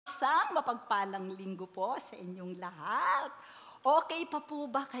Isang mapagpalang linggo po sa inyong lahat. Okay pa po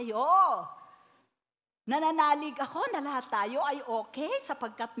ba kayo? Nananalig ako na lahat tayo ay okay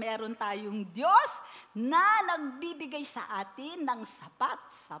sapagkat meron tayong Diyos na nagbibigay sa atin ng sapat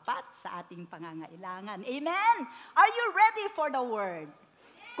sa ating pangangailangan. Amen? Are you ready for the word?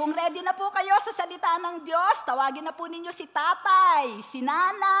 Kung ready na po kayo sa salita ng Diyos, tawagin na po ninyo si tatay, si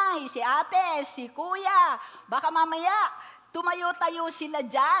nanay, si ate, si kuya. Baka mamaya, tumayo-tayo sila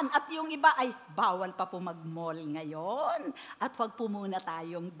dyan at yung iba ay bawal pa po mag-mall ngayon at wag po muna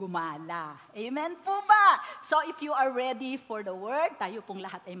tayong gumala. Amen po ba? So if you are ready for the word, tayo pong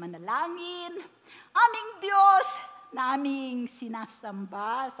lahat ay manalangin. Aming Diyos na aming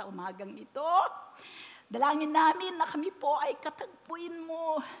sinasamba sa umagang ito, dalangin namin na kami po ay katagpuin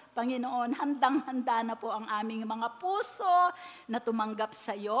mo, Panginoon. Handang-handa na po ang aming mga puso na tumanggap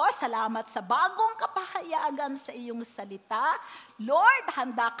sa iyo. Salamat sa bagong kapahayagan sa iyong salita. Lord,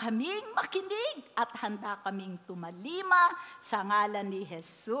 handa kaming makinig at handa kaming tumalima sa ngalan ni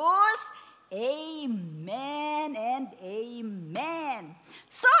Jesus. Amen and amen.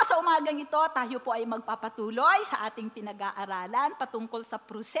 So, sa umagang ito, tayo po ay magpapatuloy sa ating pinag-aaralan patungkol sa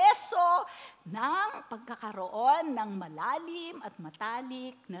proseso ng pagkakaroon ng malalim at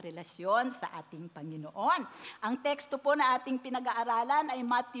matalik na relasyon sa ating Panginoon. Ang teksto po na ating pinag-aaralan ay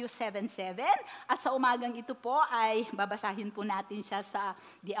Matthew 7:7 at sa umagang ito po ay babasahin po natin siya sa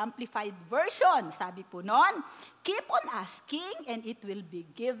The Amplified Version. Sabi po noon, keep on asking and it will be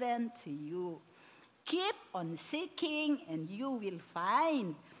given to you. Keep on seeking and you will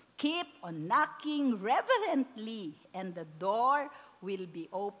find. Keep on knocking reverently and the door will be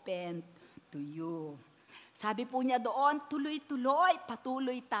opened to you. Sabi po niya doon, tuloy-tuloy,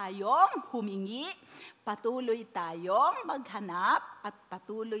 patuloy tayong humingi, patuloy tayong maghanap, at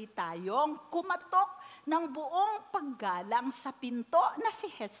patuloy tayong kumatok ng buong paggalang sa pinto na si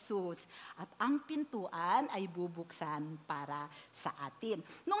Jesus. At ang pintuan ay bubuksan para sa atin.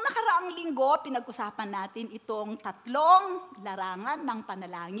 Nung nakaraang linggo, pinag-usapan natin itong tatlong larangan ng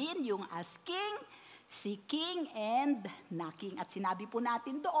panalangin, yung asking, seeking, and knocking. At sinabi po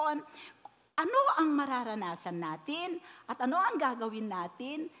natin doon, ano ang mararanasan natin at ano ang gagawin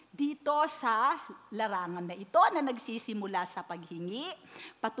natin dito sa larangan na ito na nagsisimula sa paghingi,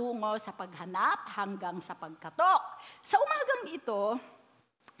 patungo sa paghanap hanggang sa pagkatok. Sa umagang ito,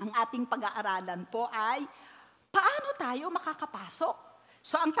 ang ating pag-aaralan po ay paano tayo makakapasok?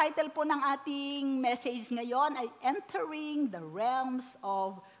 So ang title po ng ating message ngayon ay Entering the Realms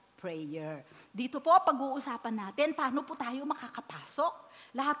of Prayer. Dito po pag-uusapan natin paano po tayo makakapasok.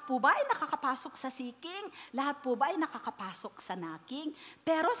 Lahat po ba ay nakakapasok sa seeking? Lahat po ba ay nakakapasok sa knocking?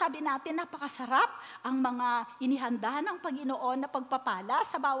 Pero sabi natin, napakasarap ang mga inihanda ng Panginoon na pagpapala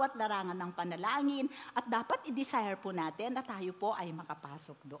sa bawat larangan ng panalangin at dapat i-desire po natin na tayo po ay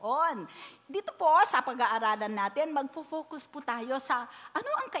makapasok doon. Dito po sa pag-aaralan natin, magpo-focus po tayo sa ano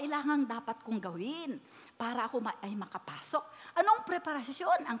ang kailangang dapat kong gawin para ako ay makapasok. Anong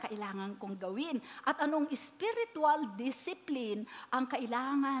preparasyon ang kailangan kong gawin? At anong spiritual discipline ang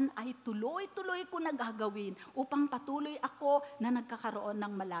kailangan ay tuloy-tuloy ko na gagawin upang patuloy ako na nagkakaroon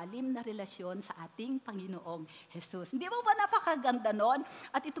ng malalim na relasyon sa ating Panginoong Jesus. Hindi mo ba napakaganda nun?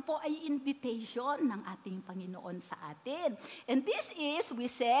 At ito po ay invitation ng ating Panginoon sa atin. And this is, we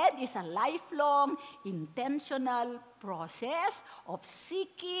said, is a lifelong, intentional process of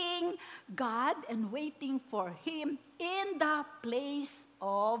seeking God and waiting for Him in the place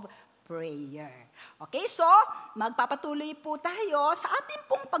of prayer. Okay, so magpapatuloy po tayo sa ating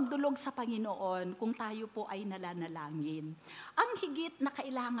pong pagdulog sa Panginoon kung tayo po ay nalanalangin. Ang higit na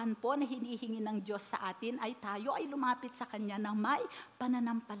kailangan po na hinihingi ng Diyos sa atin ay tayo ay lumapit sa Kanya ng may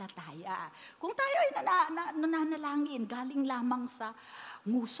pananampalataya. Kung tayo ay nananalangin, galing lamang sa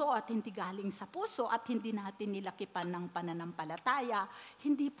nguso at hindi galing sa puso at hindi natin nilakipan ng pananampalataya,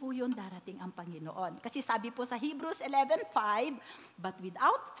 hindi po yun darating ang Panginoon. Kasi sabi po sa Hebrews 11:5, but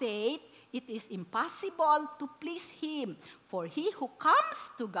without faith, it is impossible to please Him. For he who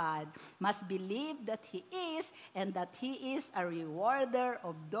comes to God must believe that He is and that He is a rewarder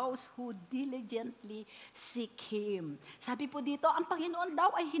of those who diligently seek Him. Sabi po dito, ang Panginoon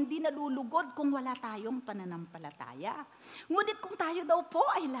daw ay hindi nalulugod kung wala tayong pananampalataya. Ngunit kung tayo daw po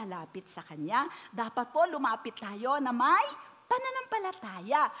ay lalapit sa Kanya, dapat po lumapit tayo na may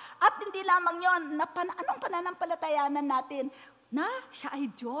pananampalataya. At hindi lamang yon, anong pananampalatayanan natin? Na siya ay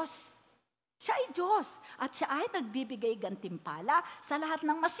Diyos. Siya ay Diyos at siya ay nagbibigay gantimpala sa lahat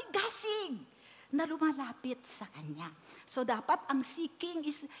ng masigasig na lumalapit sa Kanya. So dapat ang seeking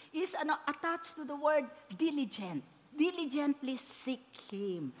is attached to the word diligent. Diligently seek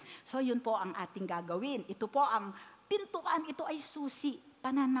Him. So yun po ang ating gagawin. Ito po ang pintuan, ito ay susi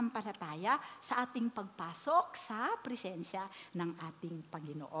pananampalataya sa ating pagpasok sa presensya ng ating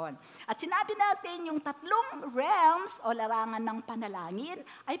Panginoon. At sinabi natin yung tatlong realms o larangan ng panalangin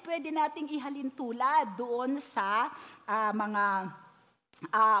ay pwede nating ihalin tulad doon sa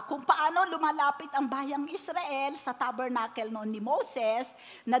kung paano lumalapit ang bayang Israel sa tabernacle noon ni Moses,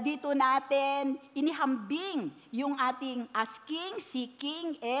 na dito natin inihambing yung ating asking,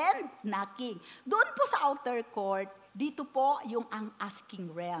 seeking, and knocking. Doon po sa outer court, dito po yung ang asking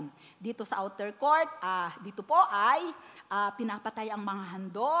realm. Dito sa outer court, dito po ay pinapatay ang mga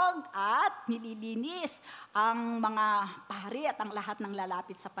handog at nililinis ang mga pari at ang lahat ng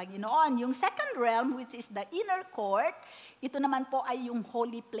lalapit sa Panginoon. Yung second realm, which is the inner court, ito naman po ay yung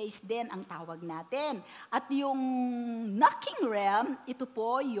holy place din ang tawag natin. At yung knocking realm, ito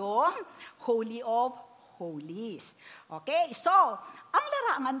po yung holy of holies. Okay, so ang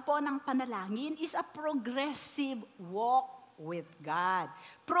larangan po ng panalangin is a progressive walk with God.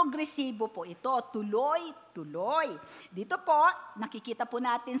 Progresibo po ito, tuloy-tuloy. Dito po, nakikita po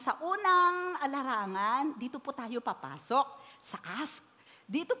natin sa unang larangan, dito po tayo papasok sa ask.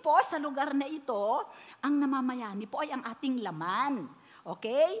 Dito po, sa lugar na ito, ang namamayani po ay ang ating laman.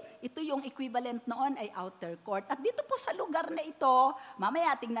 Okay? Ito yung equivalent noon ay outer court. At dito po sa lugar na ito,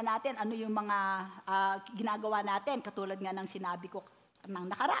 mamaya tingnan natin ano yung mga ginagawa natin. Katulad nga ng sinabi ko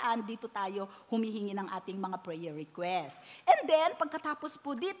ng nakaraan, dito tayo humihingi ng ating mga prayer requests. And then, pagkatapos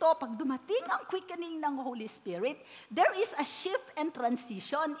po dito, pag dumating ang quickening ng Holy Spirit, there is a shift and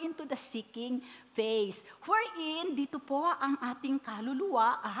transition into the seeking phase. Wherein, dito po ang ating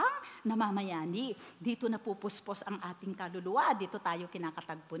kaluluwa ang namamayani. Dito napupuspos ang ating kaluluwa. Dito tayo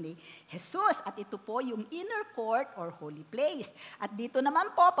kinakatagpo ni Jesus. At ito po yung inner court or holy place. At dito naman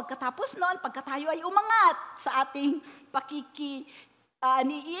po, pagkatapos nun, pagka tayo ay umangat sa ating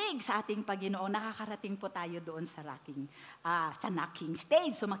niig sa ating Panginoon, nakakarating po tayo doon sa knocking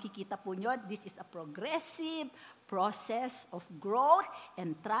stage. So makikita po nyo, this is a progressive process of growth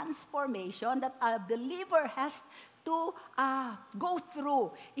and transformation that a believer has to go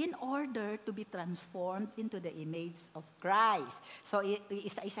through in order to be transformed into the image of Christ. So,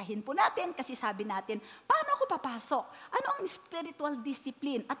 isa-isahin po natin kasi sabi natin, paano ako papasok? Ano ang spiritual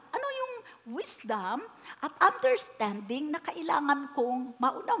discipline? At ano yung wisdom at understanding na kailangan kong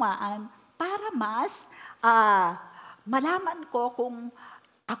maunawaan para mas malaman ko kung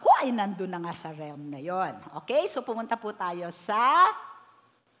ako ay nandun na nga sa realm na yon. Okay? So, pumunta po tayo sa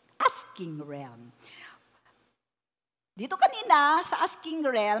asking realm. Dito kanina, sa asking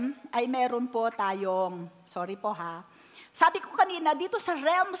realm, ay meron po tayong, sabi ko kanina, dito sa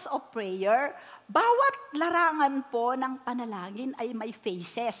realms of prayer, bawat larangan po ng panalangin ay may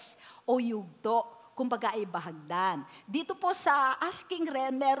phases o yugto, kumbaga ay bahagdan. Dito po sa asking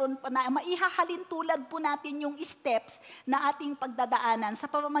realm, meron po na maihahalin tulad po natin yung steps na ating pagdadaanan sa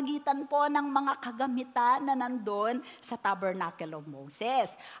pamamagitan po ng mga kagamitan na nandun sa Tabernacle of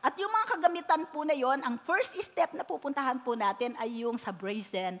Moses. At yung mga kagamitan po na yon, ang first step na pupuntahan po natin ay yung sa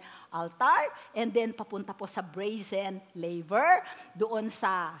brazen altar, and then papunta po sa brazen laver, doon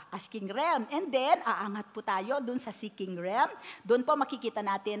sa asking realm. And then, aangat po tayo doon sa seeking realm. Doon po makikita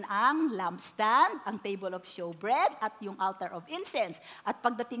natin ang lampstand, ang table of showbread, at yung altar of incense. At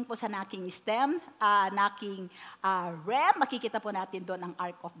pagdating po sa knocking realm, makikita po natin doon ang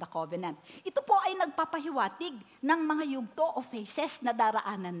Ark of the Covenant. Ito po ay nagpapahiwatig ng mga yugto o phases na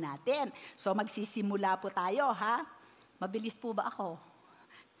daraanan natin. So magsisimula po tayo, ha? Mabilis po ba ako?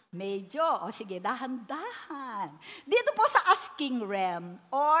 Medyo. O sige, dahan-dahan. Dito po sa asking realm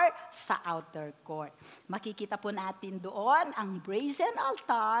or sa outer court. Makikita po natin doon ang brazen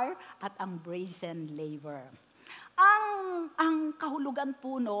altar at ang brazen laver. Ang kahulugan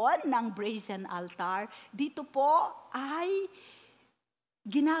po noon ng brazen altar, dito po ay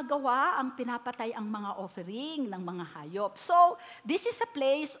ginagawa ang pinapatay ang mga offering ng mga hayop. So, this is a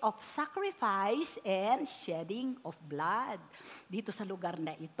place of sacrifice and shedding of blood. Dito sa lugar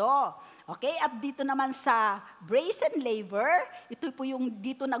na ito. Okay? At dito naman sa brazen laver, ito po yung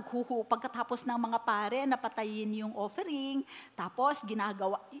dito pagkatapos ng mga pare, napatayin yung offering, tapos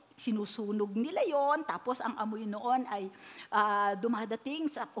sinusunog nila yon, tapos ang amoy noon ay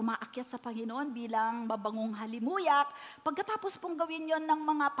umaakyat sa Panginoon bilang mabangong halimuyak. Pagkatapos pong gawin yon ng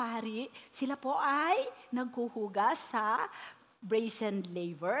mga pari, sila po ay naghuhugas sa brazen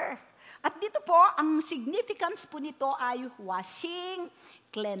laver. At dito po, ang significance po nito ay washing,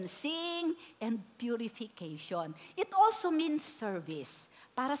 cleansing, and purification. It also means service.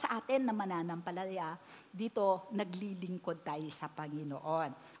 Para sa atin na mananampalataya, dito naglilingkod tayo sa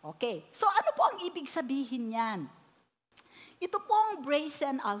Panginoon. Okay, so ano po ang ibig sabihin niyan? Ito pong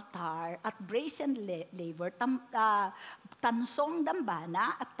brazen altar at brazen laver, tansong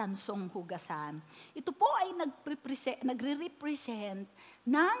dambana at tansong hugasan. Ito po ay nagre-represent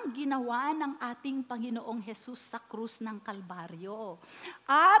ng ginawa ng ating Panginoong Jesus sa krus ng Kalbaryo.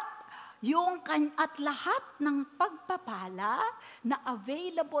 At lahat ng pagpapala na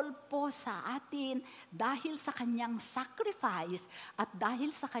available po sa atin dahil sa kanyang sacrifice at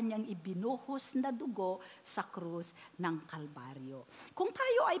dahil sa kanyang ibinuhos na dugo sa krus ng Kalbaryo. Kung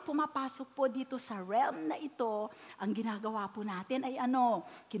tayo ay pumapasok po dito sa realm na ito, ang ginagawa po natin ay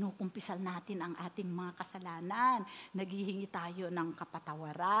kinukumpisal natin ang ating mga kasalanan. Naghihingi tayo ng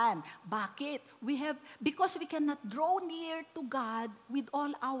kapatawaran. Bakit? Because we cannot draw near to God with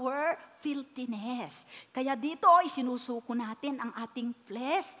all our filthiness. Kaya dito ay sinusuko natin ang ating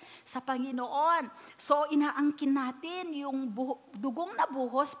flesh sa Panginoon. So inaangkin natin yung dugong na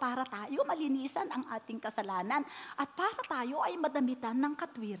buhos para tayo malinisan ang ating kasalanan at para tayo ay madamitan ng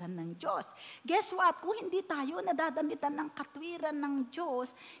katwiran ng Diyos. Guess what? Kung hindi tayo nadadamitan ng katwiran ng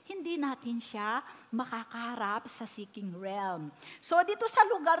Diyos, hindi natin siya makakaharap sa seeking realm. So dito sa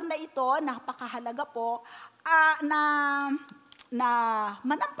lugar na ito, napakahalaga po na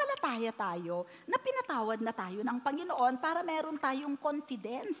manampalataya tayo, na pinatawad na tayo ng Panginoon para meron tayong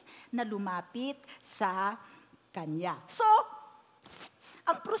confidence na lumapit sa Kanya. So,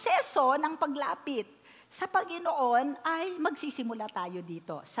 ang proseso ng paglapit sa Panginoon ay magsisimula tayo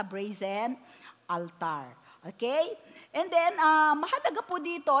dito sa brazen altar. Okay? And then, mahalaga po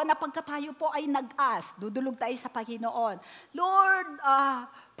dito na pagka tayo po ay nag-ask, dudulog tayo sa Panginoon, Lord,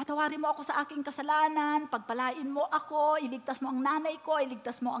 patawarin mo ako sa aking kasalanan, pagpalain mo ako, iligtas mo ang nanay ko,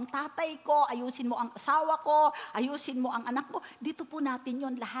 iligtas mo ang tatay ko, ayusin mo ang asawa ko, ayusin mo ang anak mo. Dito po natin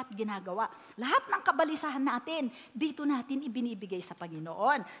yon lahat ginagawa. Lahat ng kabalisahan natin, dito natin ibinibigay sa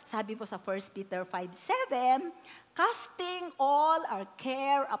Panginoon. Sabi po sa 1 Peter 5:7, casting all our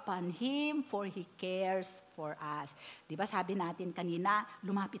care upon Him, for He cares for us. Diba sabi natin kanina,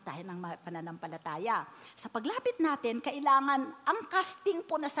 lumapit tayo ng pananampalataya. Sa paglapit natin, kailangan ang casting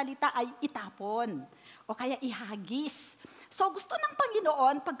po na salita ay itapon o kaya ihagis. So gusto ng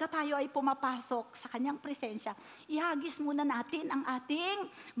Panginoon, pagka tayo ay pumapasok sa Kanyang presensya, ihagis muna natin ang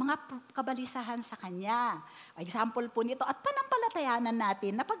ating mga kabalisahan sa Kanya. Example po nito, at panampalatayanan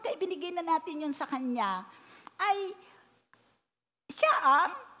natin na pagka ibinigay na natin yun sa Kanya, ay siya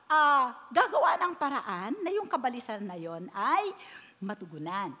ang gagawa ng paraan na yung kabalisan na yon ay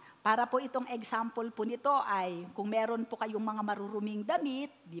matugunan. Para po itong example po nito ay kung meron po kayong mga maruruming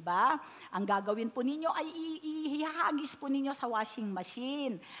damit, di ba? Ang gagawin po ninyo ay ihahagis po ninyo sa washing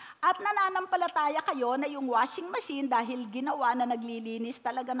machine. At nananampalataya kayo na yung washing machine dahil ginawa na naglilinis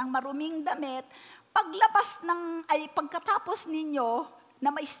talaga ng maruming damit, pagkatapos ninyo na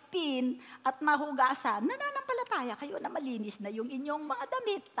may spin at mahugasan, nananampalataya kayo na malinis na yung inyong mga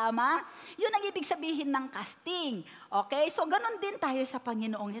damit. Tama? Yun ang ibig sabihin ng casting. Okay? So, ganun din tayo sa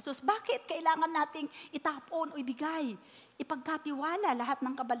Panginoong Jesus. Bakit kailangan nating itapon o ibigay? Ipagkatiwala lahat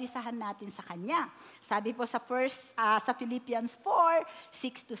ng kabalisahan natin sa Kanya. Sabi po sa Philippians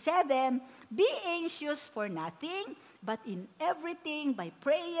 4:6-7, be anxious for nothing, but in everything by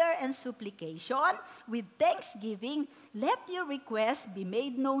prayer and supplication, with thanksgiving, let your requests be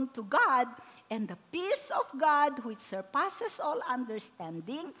made known to God, and the peace of God, which surpasses all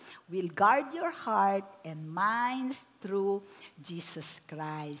understanding, will guard your heart and minds through Jesus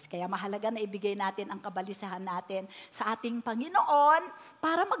Christ. Kaya mahalaga na ibigay natin ang kabalisahan natin sa ating Panginoon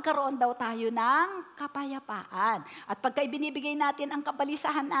para magkaroon daw tayo ng kapayapaan. At pagka ibinibigay natin ang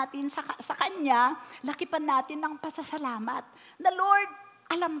kabalisahan natin sa Kanya, lakipan natin ng pasasalamat na, Lord,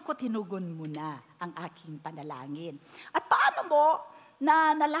 alam ko tinugon mo na ang aking panalangin. At paano mo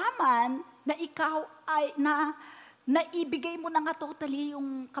na nalaman na ikaw ay naibigay mo na nga totally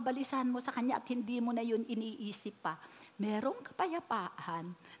yung kabalisahan mo sa Kanya at hindi mo na yun iniisip pa? Merong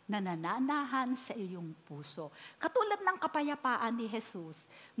kapayapaan na nananahan sa iyong puso. Katulad ng kapayapaan ni Jesus,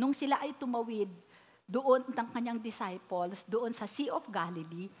 nung sila ay tumawid doon ng Kanyang disciples, doon sa Sea of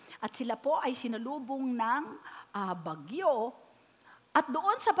Galilee, at sila po ay sinalubong ng bagyo. At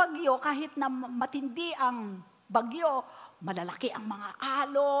doon sa bagyo, kahit na matindi ang bagyo, malalaki ang mga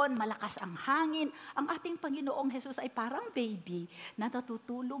alon, malakas ang hangin, ang ating Panginoong Jesus ay parang baby na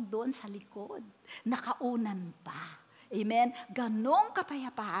natutulog doon sa likod. Nakaunan pa. Amen? Ganong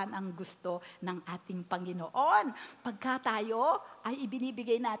kapayapaan ang gusto ng ating Panginoon. Pagka tayo ay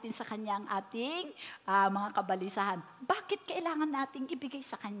ibinibigay natin sa Kanya ang ating mga kabalisahan. Bakit kailangan nating ibigay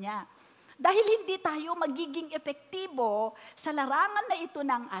sa Kanya? Dahil hindi tayo magiging epektibo sa larangan na ito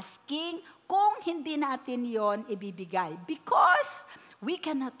ng asking kung hindi natin yon ibibigay. Because we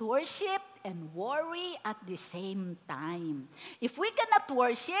cannot worship and worry at the same time. If we cannot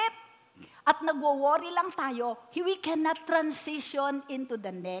worship at nagwo-worry lang tayo, we cannot transition into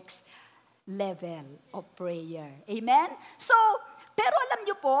the next level of prayer. Amen? So, pero alam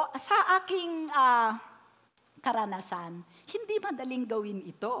niyo po, sa aking karanasan, hindi madaling gawin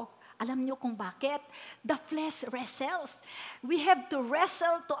ito. Alam niyo kung bakit? The flesh wrestles. We have to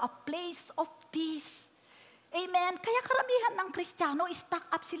wrestle to a place of peace. Amen? Kaya karamihan ng Kristiyano, stuck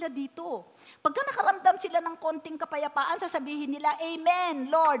up sila dito. Pagka nakaramdam sila ng konting kapayapaan, sasabihin nila, Amen,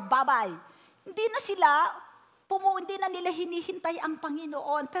 Lord, bye-bye. Hindi na nila hinihintay ang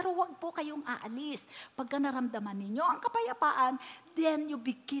Panginoon, pero wag po kayong aalis. Pagka naramdaman ninyo ang kapayapaan, then you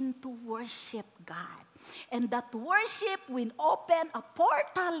begin to worship God. And that worship will open a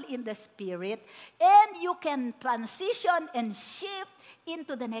portal in the Spirit, and you can transition and shift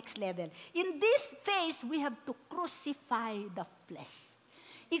into the next level. In this phase, we have to crucify the flesh.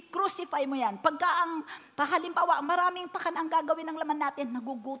 I-crucify mo yan. Halimbawa, maraming pakan ang gagawin ng laman natin,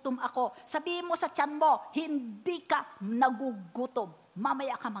 nagugutom ako. Sabihin mo sa tiyan mo, hindi ka nagugutom.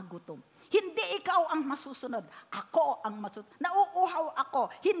 Mamaya ka magutom. Hindi ikaw ang masusunod. Ako ang masusunod. Nauuhaw ako.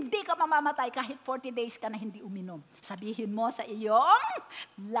 Hindi ka mamamatay kahit 40 days ka na hindi uminom. Sabihin mo sa iyong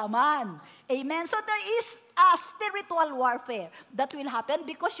laman. Amen? So there is a spiritual warfare that will happen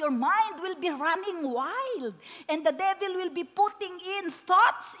because your mind will be running wild. And the devil will be putting in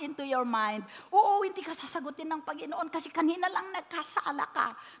thoughts into your mind. Oo, hindi ka sasagutin ng Panginoon kasi kanina lang nagkasala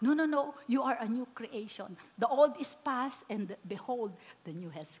ka. No. You are a new creation. The old is past and behold, the new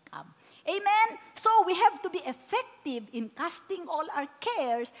has come. Amen? So we have to be effective in casting all our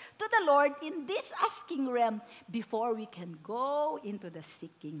cares to the Lord in this asking realm before we can go into the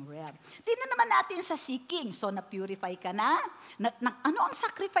seeking realm. Tingnan naman natin sa seeking. So na-purify ka na? Ano ang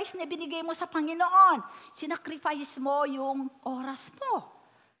sacrifice na binigay mo sa Panginoon? Sinacrifice mo yung oras mo.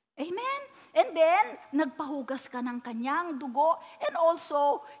 Amen? And then, nagpahugas ka ng kanyang dugo and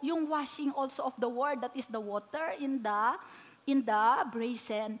also yung washing also of the word, that is the water in the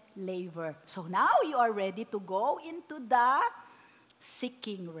brazen laver. So now you are ready to go into the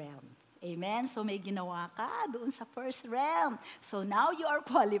seeking realm. Amen? So may ginawa ka doon sa first realm. So now you are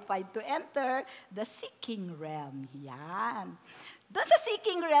qualified to enter the seeking realm. Yan. Doon sa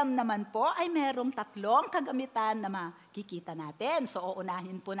seeking realm naman po ay merong tatlong kagamitan na makikita natin. So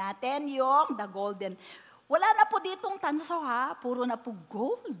uunahin po natin yung the golden. Wala na po ditong tanso ha, puro na po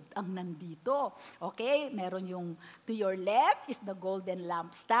gold ang nandito. Okay, meron yung to your left is the golden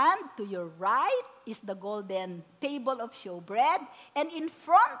lampstand, to your right is the golden table of showbread, and in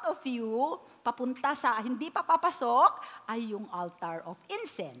front of you, papunta sa hindi pa papasok, ay yung altar of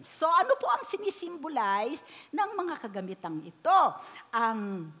incense. So ano po ang sinisimbolize ng mga kagamitang ito?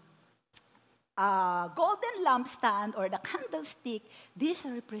 Ang golden lampstand or the candlestick, this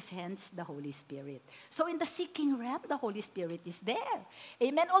represents the Holy Spirit. So in the seeking realm, the Holy Spirit is there.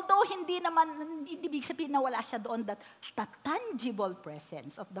 Amen? Although hindi ibig sabihin na wala siya doon, that tangible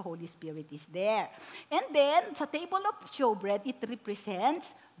presence of the Holy Spirit is there. And then, sa table of showbread, it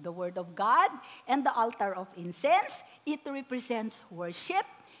represents the Word of God, and the altar of incense, it represents worship,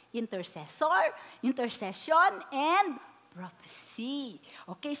 intercession, and prophecy.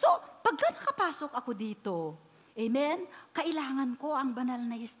 Okay, so pagka nakapasok ako dito, amen, kailangan ko ang banal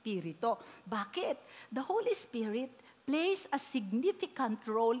na Espiritu. Bakit? The Holy Spirit plays a significant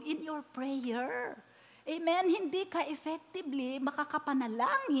role in your prayer. Amen, hindi ka effectively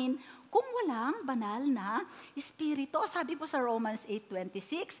makakapanalangin kung walang banal na Espiritu. Sabi po sa Romans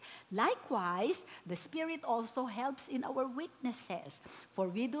 8:26, likewise, the Spirit also helps in our weaknesses. For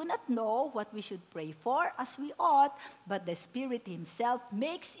we do not know what we should pray for as we ought, but the Spirit Himself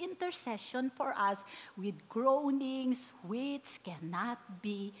makes intercession for us with groanings which cannot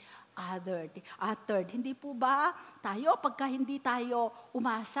be uttered. Hindi po ba tayo, pagka hindi tayo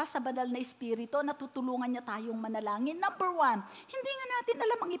umasa sa banal na Espiritu, natutulungan niya tayong manalangin? Number one, hindi nga natin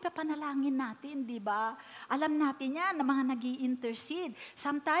alam ang ipapanalangin natin, di ba? Alam natin yan, na mga nag-i-intercede.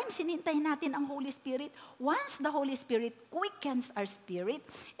 Sometimes, sinintay natin ang Holy Spirit. Once the Holy Spirit quickens our spirit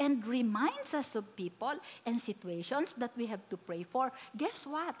and reminds us of people and situations that we have to pray for, guess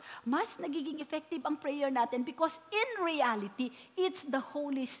what? Mas nagiging effective ang prayer natin because in reality, it's the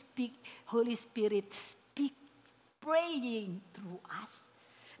Holy Spirit praying through us.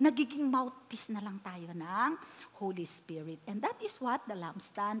 Nagiging mouthpiece na lang tayo ng Holy Spirit. And that is what the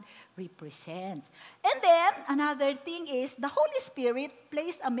lampstand represents. And then, another thing is, the Holy Spirit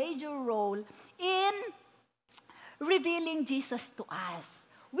plays a major role in revealing Jesus to us.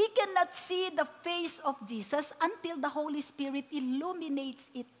 We cannot see the face of Jesus until the Holy Spirit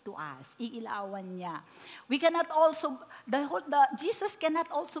illuminates it to us. Iilawan niya. We cannot also, Jesus cannot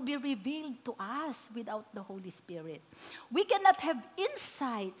also be revealed to us without the Holy Spirit. We cannot have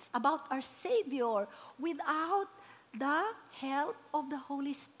insights about our Savior without the help of the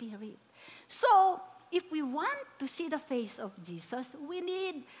Holy Spirit. So, if we want to see the face of Jesus, we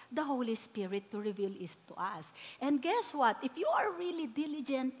need the Holy Spirit to reveal it to us. And guess what? If you are really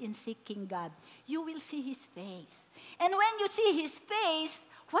diligent in seeking God, you will see His face. And when you see His face,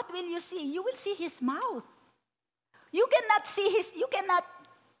 what will you see? You will see His mouth. You cannot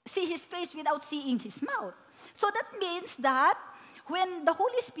see His face without seeing His mouth. So that means that when the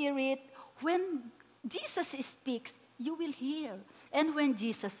Holy Spirit, when Jesus speaks, you will hear. And when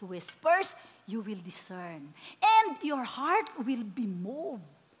Jesus whispers, you will discern. And your heart will be moved.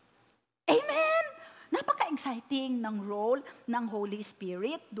 Amen! Napaka-exciting ng role ng Holy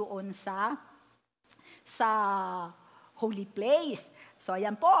Spirit doon sa holy place. So,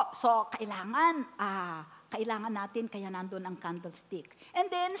 ayan po. So, kailangan natin, kaya nandun ang candlestick. And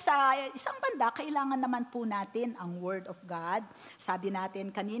then, sa isang banda, kailangan naman po natin ang Word of God. Sabi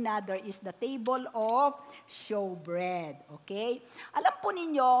natin kanina, there is the table of showbread. Okay? Alam po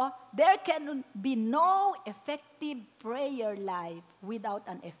ninyo, there can be no effective prayer life without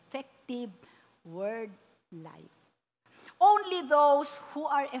an effective word life. Only those who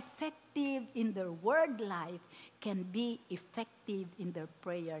are effective in their word life can be effective in their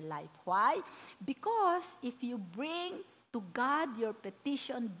prayer life. Why? Because if you bring to God your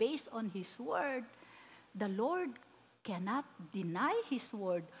petition based on His word, the Lord cannot deny His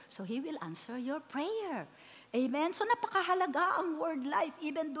word, so He will answer your prayer. Amen? So napakahalaga ang word life,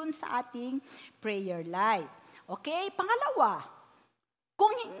 even dun sa ating prayer life. Okay? Pangalawa,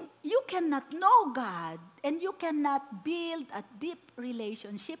 kung you cannot know God and you cannot build a deep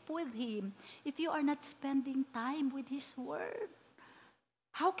relationship with Him if you are not spending time with His Word.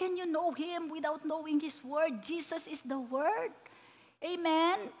 How can you know Him without knowing His Word? Jesus is the Word.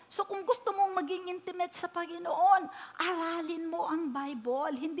 Amen? So kung gusto mong maging intimate sa Panginoon, aralin mo ang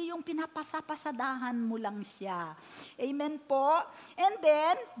Bible. Hindi yung pinapasapasadahan mo lang siya. Amen po? And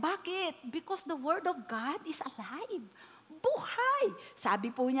then, bakit? Because the Word of God is alive. Buhay. Sabi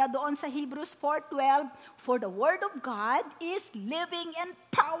po niya doon sa Hebrews 4:12, for the word of God is living and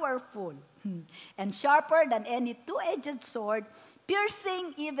powerful, and sharper than any two-edged sword,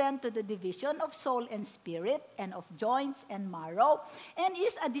 piercing even to the division of soul and spirit, and of joints and marrow, and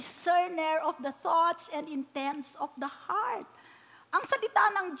is a discerner of the thoughts and intents of the heart. Ang salita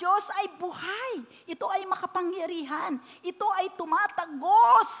ng Diyos ay buhay. Ito ay makapangyarihan. Ito ay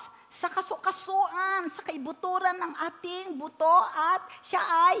tumatagos sa kasukasuan, sa kaibuturan ng ating buto, at siya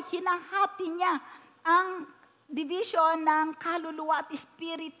ay hinahati niya ang division ng kaluluwa at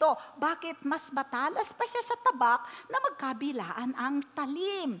espiritu. Bakit? Mas matalas pa siya sa tabak na magkabilaan ang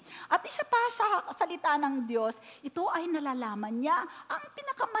talim. At isa pa sa salita ng Diyos, ito ay nalalaman niya ang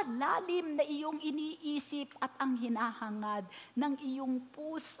pinakamalalim na iyong iniisip at ang hinahangad ng iyong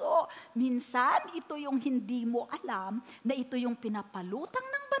puso. Minsan, ito yung hindi mo alam na ito yung pinapalutang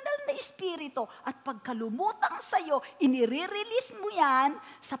ng banal na espiritu, at pagkalumutang sa'yo, inire-release mo yan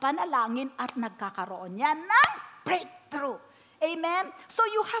sa panalangin at nagkakaroon yan ng breakthrough. Amen? So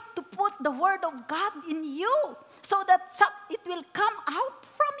you have to put the Word of God in you so that it will come out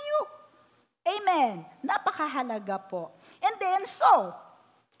from you. Amen? Napakahalaga po. And then, so,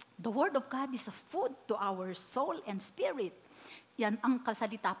 the Word of God is a food to our soul and spirit. Yan ang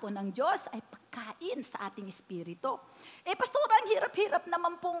kasalita po ng Diyos ay pagkain sa ating espiritu. Pastor, ang hirap-hirap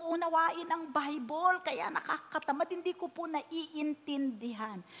naman pong unawain ang Bible, kaya nakakatamad, hindi ko po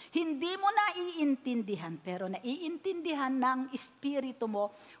naiintindihan. Hindi mo naiintindihan, pero naiintindihan ng espiritu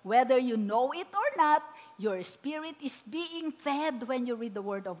mo, whether you know it or not, your spirit is being fed when you read the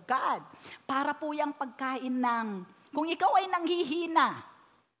Word of God. Para po yung pagkain ng, kung ikaw ay nanghihina,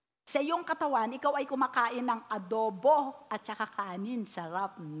 sa iyong katawan, ikaw ay kumakain ng adobo at saka kanin.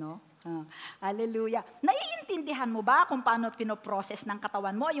 Sarap, no? Hallelujah. Naiintindihan mo ba kung paano pinoprocess ng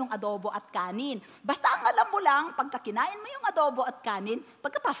katawan mo yung adobo at kanin? Basta ang alam mo lang, pagka kinain mo yung adobo at kanin,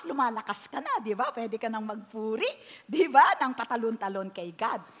 pagkatas lumalakas ka na, di ba? Pwede ka nang magpuri, di ba? Nang patalon-talon kay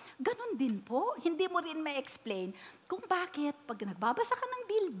God. Ganon din po, hindi mo rin ma-explain kung bakit pag nagbabasa ka ng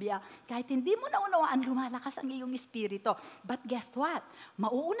Biblia, kahit hindi mo naunawaan, lumalakas ang iyong espiritu. But guess what?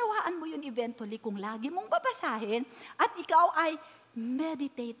 Mauunawaan mo yun eventually kung lagi mong babasahin at ikaw ay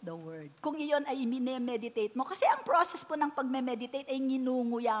meditate the word. Kung iyon ay mine-meditate mo. Kasi ang process po ng pag-meditate ay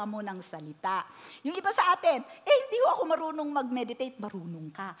nginunguya mo ng salita. Yung iba sa atin, hindi ako marunong mag-meditate. Marunong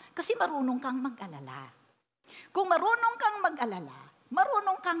ka. Kasi marunong kang mag-alala. Kung marunong kang mag-alala,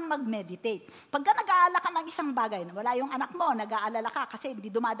 Marunong kang mag-meditate. Pagka nag-aalala ka ng isang bagay, wala yung anak mo, nag-aalala ka kasi hindi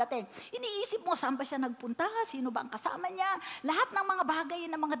dumadating, iniisip mo saan ba siya nagpunta, sino ba ang kasama niya, lahat ng mga bagay,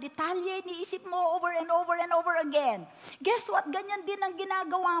 ng mga detalye, iniisip mo over and over and over again. Guess what? Ganyan din ang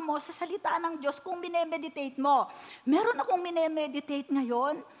ginagawa mo sa salita ng Diyos kung minemeditate mo. Meron akong minemeditate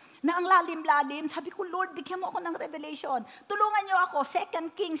ngayon, na ang lalim-lalim, sabi ko, Lord, bigyan mo ako ng revelation. Tulungan niyo ako,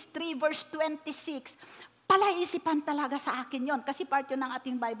 2 Kings 3 verse 26. Palaisipan talaga sa akin yon kasi part yun ng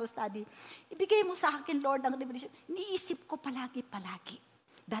ating Bible study. Ibigay mo sa akin, Lord, ang revelation. Iniisip ko palagi.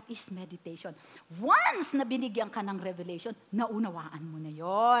 That is meditation. Once na binigyan ka ng revelation, naunawaan mo na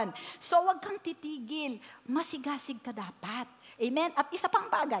yon. So, wag kang titigil. Masigasig ka dapat. Amen? At isa pang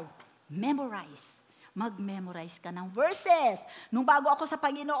bagay, memorize. Mag-memorize ka ng verses. Nung bago ako sa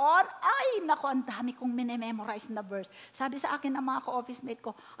Panginoon, ay, naku, ang dami kong minememorize na verse. Sabi sa akin ng mga ka-office mate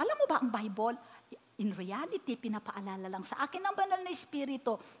ko, alam mo ba ang Bible? In reality, pinapaalala lang sa akin ng banal na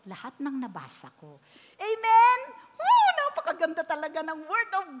Espiritu, lahat ng nabasa ko. Amen? Napakaganda talaga ng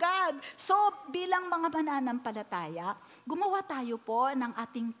Word of God. So, bilang mga mananampalataya, gumawa tayo po ng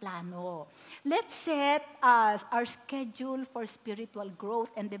ating plano. Let's set our schedule for spiritual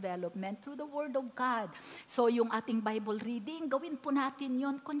growth and development through the Word of God. So, yung ating Bible reading, gawin po natin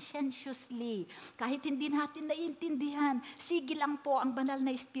yon conscientiously. Kahit hindi natin naiintindihan, sige lang po, ang banal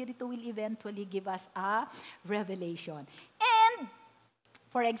na Espiritu will eventually give us a revelation. And,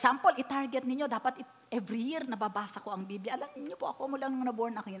 for example, i-target ninyo, dapat every year nababasa ko ang Biblia. Alam niyo po ako, mula nung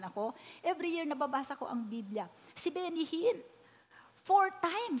naborn again ako, every year nababasa ko ang Biblia. Si Benny Hinn, 4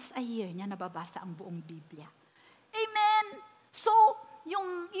 times a year niya nababasa ang buong Biblia. Amen! So,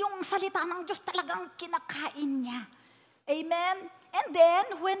 yung salita ng Diyos talagang kinakain niya. Amen? And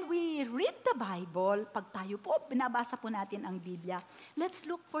then, when we read the Bible, pag tayo po, binabasa po natin ang Biblia, let's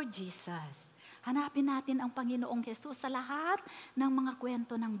look for Jesus. Hanapin natin ang Panginoong Jesus sa lahat ng mga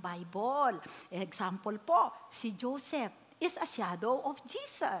kwento ng Bible. Example po, si Joseph is a shadow of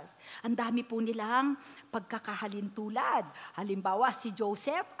Jesus. Ang dami po nilang pagkakahalintulad. Halimbawa, si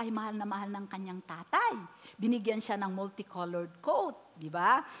Joseph ay mahal na mahal ng kanyang tatay. Binigyan siya ng multicolored coat, di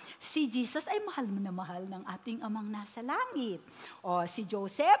ba? Si Jesus ay mahal na mahal ng ating amang nasa langit. O si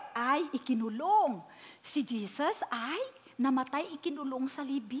Joseph ay ikinulong. Si Jesus ay namatay ikinulong sa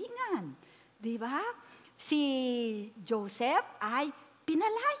libingan. Di ba? Si Joseph ay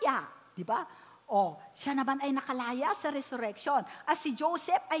pinalaya. Di ba? O, siya naman ay nakalaya sa resurrection. At si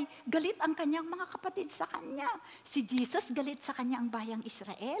Joseph ay galit ang kanyang mga kapatid sa kanya. Si Jesus galit sa kanyang bayang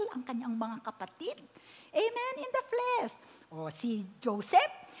Israel, ang kanyang mga kapatid. Amen, in the flesh. O, si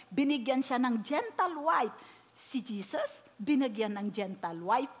Joseph, binigyan siya ng gentle wife. Si Jesus, binigyan ng gentle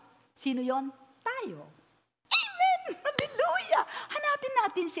wife. Sino yon? Tayo. Hallelujah! Hanapin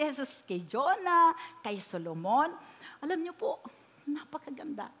natin si Jesus kay Jonah, kay Solomon. Alam niyo po,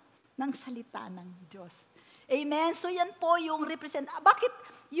 napakaganda ng salita ng Diyos. Amen? So yan po yung represent. Bakit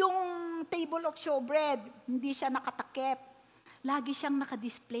yung table of showbread, hindi siya nakatakip? Lagi siyang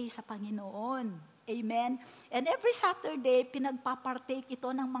nakadisplay sa Panginoon. Amen? And every Saturday, pinagpapartake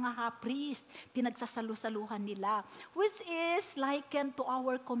ito ng mga ha-priest. Pinagsasalu-saluhan nila. Which is likened to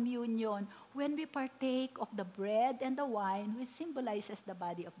our communion when we partake of the bread and the wine, which symbolizes the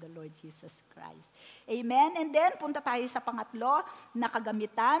body of the Lord Jesus Christ. Amen? And then, punta tayo sa pangatlo na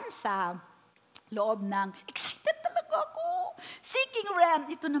kagamitan sa loob ng, excited talaga ako, seeking realm.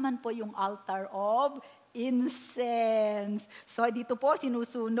 Ito naman po yung altar of incense. So, dito po,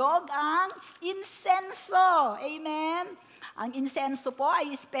 sinusunog ang insenso. Amen? Ang insenso po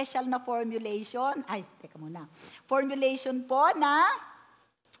ay special na formulation. Ay, teka muna. Formulation po na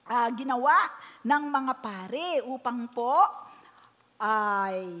ginawa ng mga pare upang po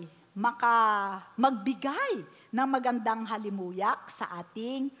ay magbigay ng magandang halimuyak sa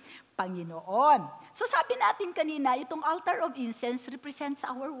ating Panginoon. So sabi natin kanina, itong altar of incense represents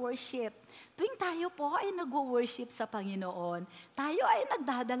our worship. Tuwing tayo po ay nag-worship sa Panginoon, tayo ay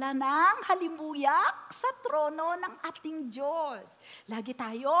nagdadala ng halimuyak sa trono ng ating Diyos. Lagi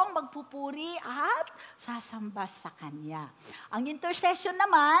tayong magpupuri at sasamba sa Kanya. Ang intercession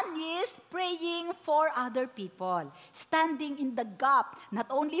naman is praying for other people, standing in the gap,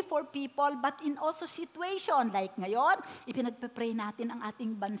 not only for people, but in also situation. Like ngayon, ipinagpe-pray natin ang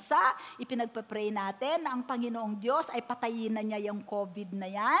ating bansa, ipinagpe-pray natin na ang Panginoong Diyos ay patayin na niya yung COVID na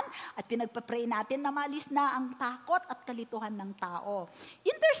yan, at pinagpe-pray natin na maalis na ang takot at kalituhan ng tao.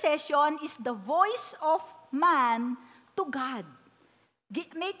 Intercession is the voice of man to God,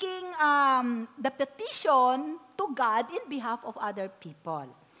 making the petition to God in behalf of other people.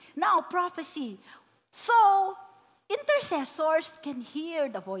 Now, prophecy. So, intercessors can hear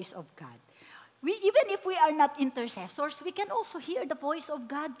the voice of God. Even if we are not intercessors, we can also hear the voice of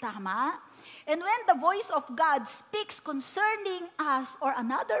God, tama? And when the voice of God speaks concerning us or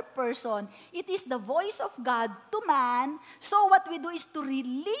another person, it is the voice of God to man. So what we do is to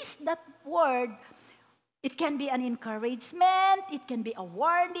release that word. It can be an encouragement, it can be a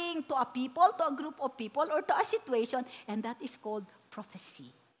warning to a people, to a group of people, or to a situation, and that is called prophecy.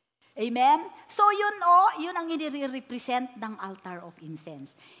 Amen? So yun ang inire-represent ng altar of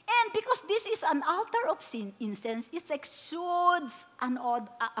incense. And because this is an altar of incense, it exudes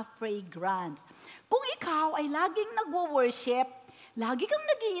a fragrance. Kung ikaw ay laging nagwo-worship, lagi kang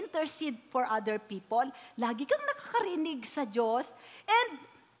nag-i-intercede for other people, lagi kang nakakarinig sa Diyos, and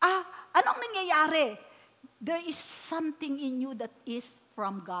anong nangyayari? There is something in you that is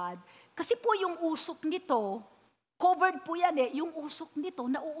from God. Kasi po yung usok nito, covered po yan yung usok nito,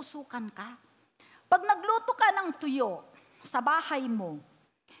 nauusukan ka. Pag nagluto ka ng tuyo sa bahay mo,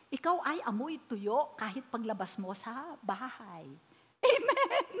 ikaw ay amoy tuyo kahit paglabas mo sa bahay.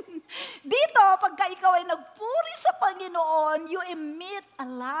 Amen! Dito, pagka ikaw ay nagpuri sa Panginoon, you emit a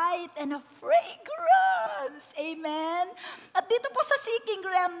light and a fragrance. Amen? At dito po sa seeking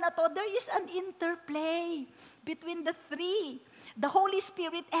realm na to, there is an interplay between the three. The Holy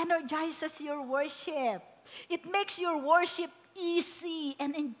Spirit energizes your worship. It makes your worship easy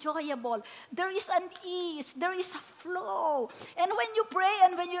and enjoyable. There is an ease. There is a flow. And when you pray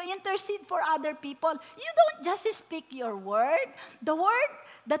and when you intercede for other people, you don't just speak your word. The word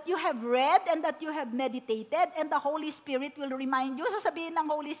that you have read and that you have meditated, and the Holy Spirit will remind you. Sasabihin ng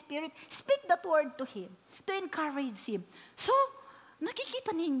Holy Spirit, speak that word to Him, to encourage Him. So,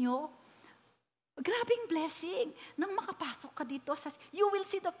 nakikita ninyo, grabing blessing nang makapasok ka dito. You will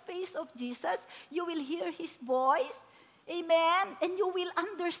see the face of Jesus. You will hear His voice. Amen? And you will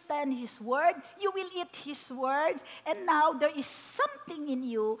understand His word. You will eat His words. And now there is something in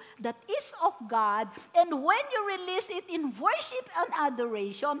you that is of God. And when you release it in worship and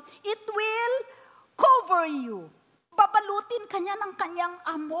adoration, it will cover you. Babalutin ka niya ng kanyang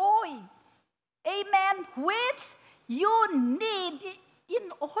amoy. Amen? Which you need in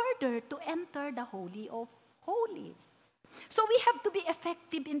order to enter the Holy of Holies. So we have to be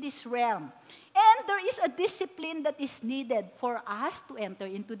effective in this realm. And there is a discipline that is needed for us to enter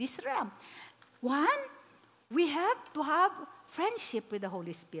into this realm. One, we have to have friendship with the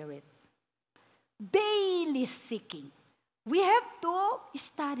Holy Spirit. Daily seeking. We have to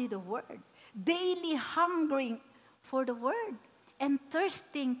study the Word. Daily hungering for the Word and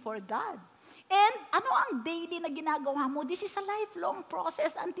thirsting for God. And ano ang daily na ginagawa mo? This is a lifelong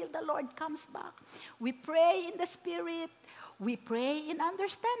process until the Lord comes back. We pray in the Spirit. We pray in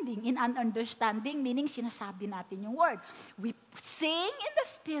understanding. In understanding, meaning sinasabi natin yung word. We sing in the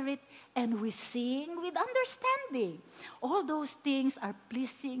Spirit and we sing with understanding. All those things are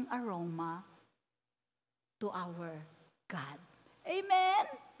pleasing aroma to our God. Amen?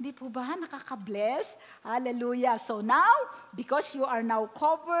 Di po ba? Nakaka-bless? Hallelujah. So now, because you are now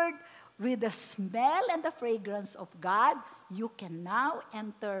covered with the smell and the fragrance of God, you can now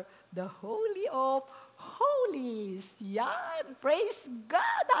enter the Holy of Holies. Yan. Praise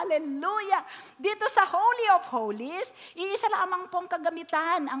God. Hallelujah. Dito sa Holy of Holies, iisa lamang pong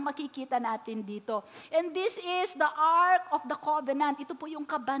kagamitan ang makikita natin dito. And this is the Ark of the Covenant. Ito po yung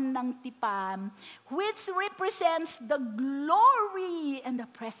kaban ng tipan, which represents the glory and the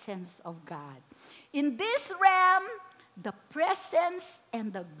presence of God. In this realm, the presence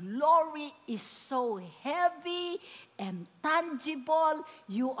and the glory is so heavy and tangible.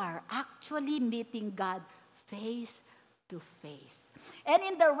 You are actually meeting God face to face. And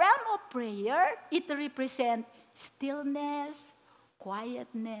in the realm of prayer, it represents stillness,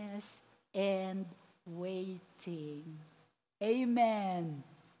 quietness, and waiting. Amen.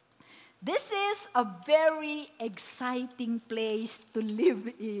 This is a very exciting place to live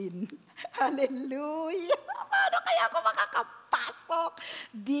in. Hallelujah! Paano kaya ako makakapasok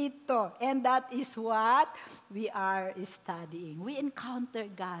dito? And that is what we are studying. We encounter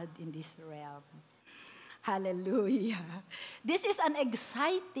God in this realm. Hallelujah! This is an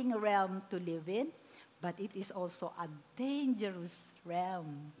exciting realm to live in, but it is also a dangerous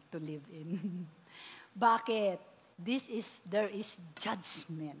realm to live in. Bakit? There is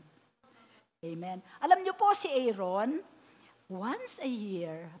judgment. Amen. Alam niyo po si Aaron, once a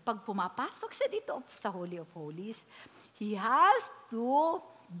year, pag pumapasok siya dito sa Holy of Holies, he has to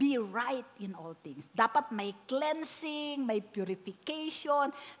be right in all things. Dapat may cleansing, may purification,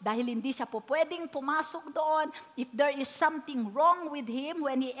 dahil hindi siya po pwedeng pumasok doon. If there is something wrong with him,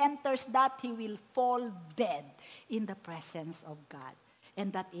 when he enters that, he will fall dead in the presence of God. And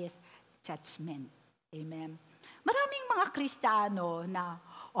that is judgment. Amen. Maraming mga Kristiyano na,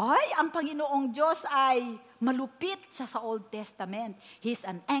 ay, ang Panginoong Diyos ay malupit siya sa Old Testament. He's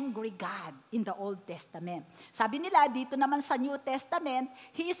an angry God in the Old Testament. Sabi nila, dito naman sa New Testament,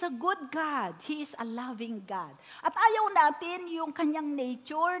 He is a good God. He is a loving God. At ayaw natin yung kanyang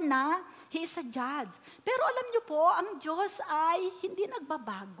nature na He is a judge. Pero alam niyo po, ang Diyos ay hindi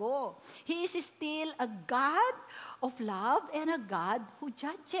nagbabago. He is still a God of love and a God who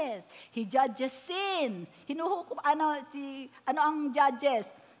judges. He judges sin. Hinuhukom, ano ang judges?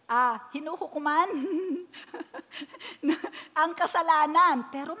 Hinuhukuman ang kasalanan.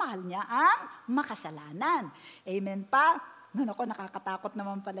 Pero mahal niya ang makasalanan. Amen pa? Ako, nakakatakot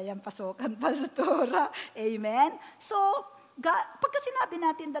naman pala yung pasukan, pastora. Amen? So, God, pagka sinabi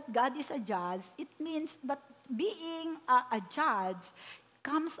natin that God is a judge, it means that being a judge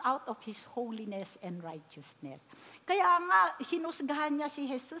comes out of His holiness and righteousness. Kaya nga, hinusgahan niya si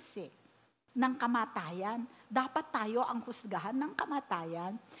Jesus ng kamatayan. Dapat tayo ang husgahan ng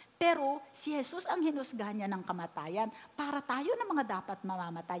kamatayan, pero si Jesus ang hinusgahan niya ng kamatayan para tayo na mga dapat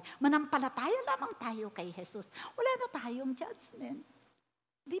mamamatay. Manampalataya lamang tayo kay Jesus. Wala na tayong judgment.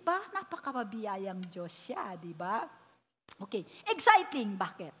 Di ba? Napakababiyayang Diyos siya, di ba? Okay, exciting.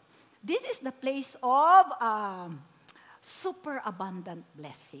 Bakit? This is the place of super abundant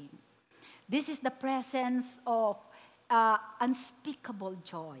blessing. This is the presence of unspeakable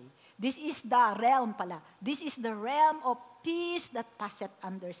joy. This is the realm pala. This is the realm of peace that passeth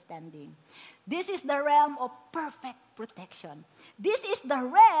understanding. This is the realm of perfect protection. This is the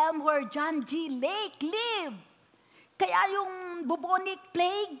realm where John G. Lake lived. Kaya yung bubonic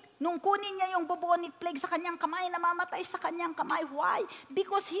plague, nung kunin niya yung bubonic plague sa kanyang kamay, namamatay sa kanyang kamay. Why?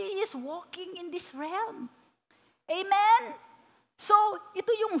 Because he is walking in this realm. Amen? So,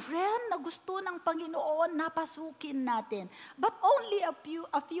 ito yung realm na gusto ng Panginoon na pasukin natin. But only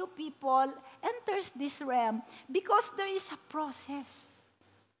a few people enters this realm because there is a process.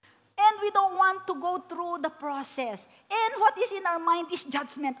 And we don't want to go through the process. And what is in our mind is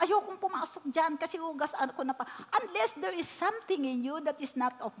judgment. Ayokong pumasok dyan kasi hugas ako na pa. Unless there is something in you that is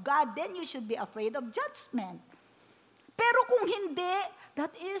not of God, then you should be afraid of judgment. Pero kung hindi,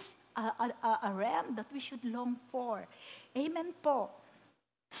 that is a realm that we should long for. Amen po.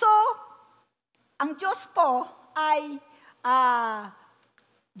 So, ang Diyos po ay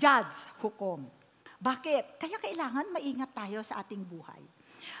judge, hukom. Bakit? Kaya kailangan maingat tayo sa ating buhay.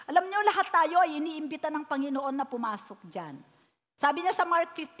 Alam niyo, lahat tayo ay iniimbita ng Panginoon na pumasok dyan. Sabi niya sa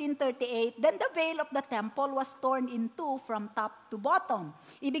Mark 15:38, then the veil of the temple was torn in two from top to bottom.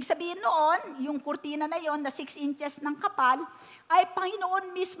 Ibig sabihin noon, yung kurtina na yon na 6 inches ng kapal, ay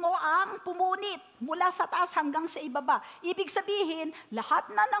Panginoon mismo ang pumunit mula sa taas hanggang sa ibaba. Ibig sabihin, lahat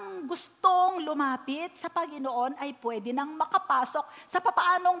na ng gustong lumapit sa Panginoon ay pwede nang makapasok sa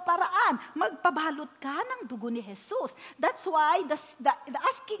papaanong paraan. Magpabalot ka ng dugo ni Jesus. That's why the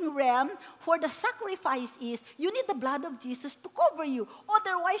asking realm for the sacrifice is, you need the blood of Jesus to cover you.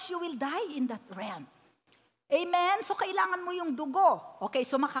 Otherwise, you will die in that realm. Amen? So, kailangan mo yung dugo. Okay,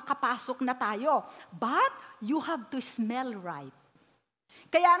 so makakapasok na tayo. But, you have to smell right.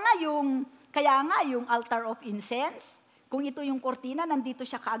 Kaya nga yung altar of incense, kung ito yung kortina, nandito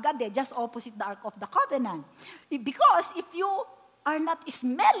siya kaagad just opposite the Ark of the Covenant. Because if you are not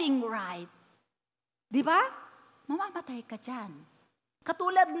smelling right, di ba? Mamamatay ka dyan.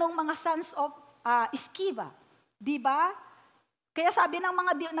 Katulad ng mga sons of Sceva, di ba? Kaya sabi ng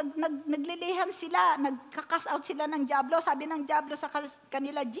mga naglilihan sila, nagka-cast out sila ng diablo. Sabi ng diablo sa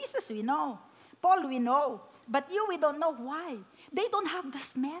kanila, Jesus we know, Paul we know, but you we don't know why. They don't have the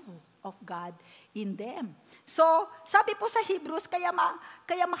smell of God in them. So, sabi po sa Hebrews, kaya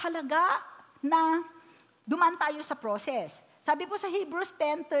mahalaga na dumaan tayo sa process. Sabi po sa Hebrews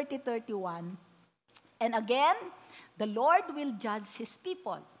 10:30-31, and again, the Lord will judge His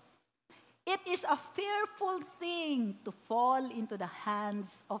people. It is a fearful thing to fall into the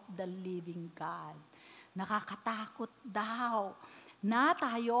hands of the living God. Nakakatakot daw na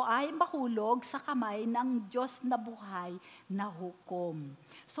tayo ay mahulog sa kamay ng Diyos na buhay na hukom.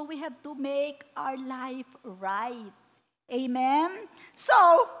 So we have to make our life right. Amen? So,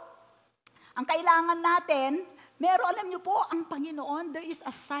 ang kailangan natin, alam niyo po, ang Panginoon, there is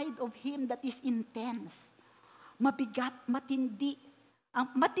a side of Him that is intense. Mabigat, matindi.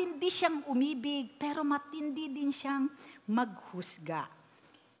 Matindi siyang umibig, pero matindi din siyang maghusga.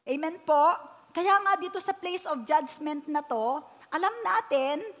 Amen po? Kaya nga dito sa place of judgment na to, alam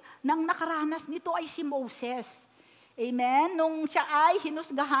natin, nang nakaranas nito ay si Moses. Amen? Nung siya ay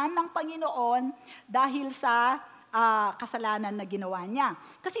hinusgahan ng Panginoon dahil sa kasalanan na ginawa niya.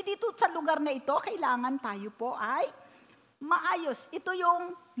 Kasi dito sa lugar na ito, kailangan tayo po ay maayos. Ito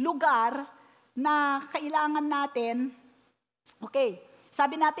yung lugar na kailangan natin, okay,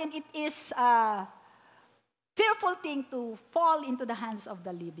 sabi natin it is a fearful thing to fall into the hands of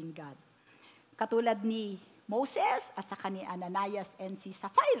the living God. Katulad ni Moses at saka ni Ananias and si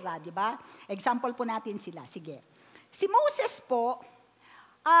Sapphira, di ba? Example po natin sila. Sige. Si Moses po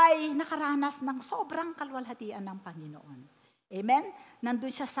ay nakaranas ng sobrang kaluwalhatian ng Panginoon. Amen?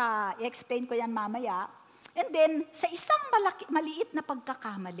 Nandun siya sa, i-explain ko yan mamaya. And then, sa isang maliit na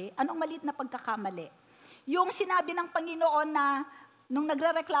pagkakamali, anong maliit na pagkakamali? Yung sinabi ng Panginoon na, nung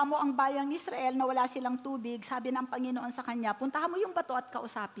nagrereklamo ang bayang Israel na wala silang tubig, sabi ng Panginoon sa kanya, puntahan mo yung bato at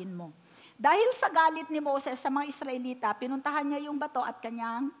kausapin mo. Dahil sa galit ni Moses sa mga Israelita, pinuntahan niya yung bato at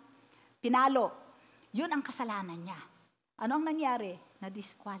kanyang pinalo. Yun ang kasalanan niya. Ano ang nangyari?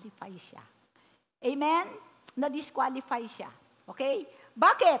 Na-disqualify siya. Amen? Na-disqualify siya. Okay?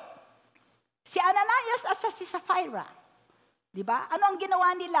 Bakit? Si Ananias at si Sapphira. Diba? Ano ang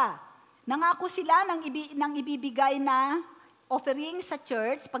ginawa nila? Nangako sila ng ibibigay na offering sa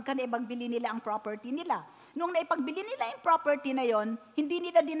church pagka naipagbili nila ang property nila. Nung naipagbili nila yung property na yon, hindi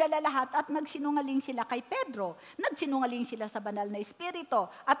nila dinala lahat at nagsinungaling sila kay Pedro. Nagsinungaling sila sa banal na espiritu.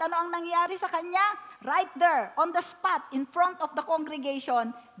 At ano ang nangyari sa kanya? Right there, on the spot, in front of the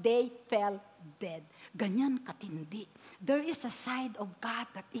congregation, they fell dead. Ganyan katindi. There is a side of God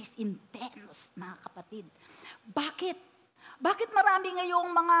that is intense, mga kapatid. Bakit? Bakit marami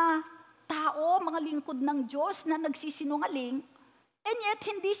ngayong mga tao, mga lingkod ng Diyos na nagsisinungaling, and yet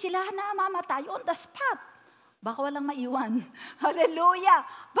hindi sila namamatay on the spot? Baka walang maiwan. Hallelujah!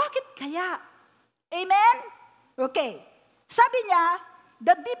 Bakit kaya? Amen? Okay. Sabi niya,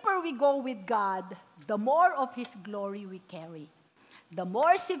 the deeper we go with God, the more of His glory we carry. The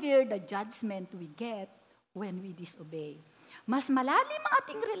more severe the judgment we get when we disobey. Mas malalim ang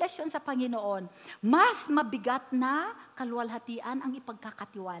ating relasyon sa Panginoon, mas mabigat na kaluwalhatian ang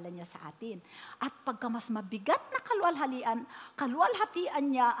ipagkakatiwala niya sa atin. At pagka mas mabigat na kaluwalhatian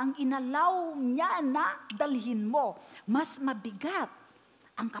niya ang inalaw niya na dalhin mo, mas mabigat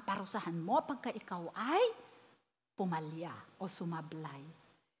ang kaparusahan mo pagka ikaw ay pumalya o sumablay.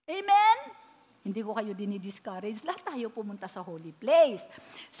 Amen? Hindi ko kayo dinidiscourage. Lahat tayo pumunta sa holy place.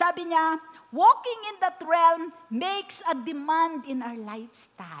 Sabi niya, walking in that realm makes a demand in our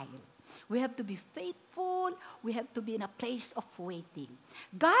lifestyle. We have to be faithful. We have to be in a place of waiting.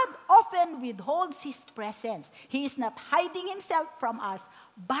 God often withholds His presence. He is not hiding Himself from us,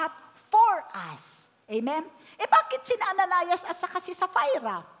 but for us. Amen? Bakit sina Ananias at saka si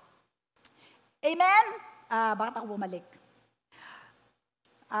Sapphira? Amen? Bakit ako bumalik?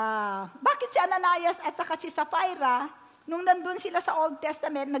 Bakit si Ananias at saka si Sapphira, nung nandun sila sa Old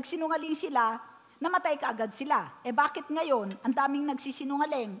Testament, nagsinungaling sila, namatay kaagad sila. Bakit ngayon? Ang daming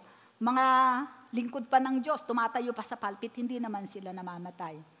nagsisinungaling. Mga lingkod pa ng Diyos, tumatayo pa sa pulpit, hindi naman sila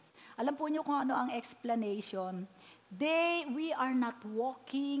namamatay. Alam po niyo kung ano ang explanation? We are not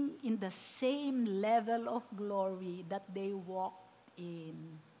walking in the same level of glory that they walked in.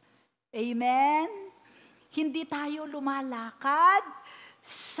 Amen? Hindi tayo lumalakad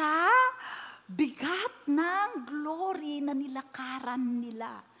sa bigat ng glory na nilakaran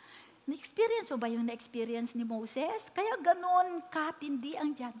nila. Na-experience mo ba yung na-experience ni Moses? Kaya ganon katindi ang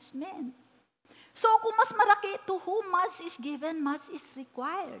judgment. So kung mas malaki, to whom much is given, much is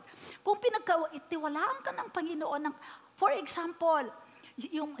required. Kung pinagkatiwalaan ka ng Panginoon, for example,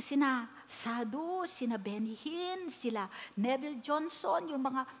 yung sina Sadu, sina Benny Hinn, sila Neville Johnson, yung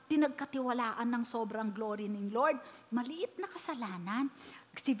mga pinagkatiwalaan ng sobrang glory ng Lord, maliit na kasalanan,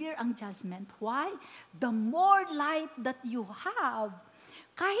 severe ang judgment. Why? The more light that you have,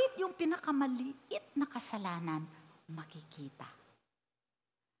 kahit yung pinakamaliit na kasalanan, makikita.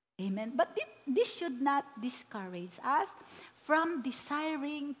 Amen? But this should not discourage us from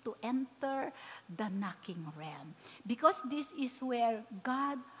desiring to enter the knocking realm. Because this is where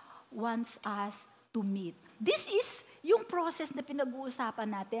God wants us to meet. This is yung process na pinag-uusapan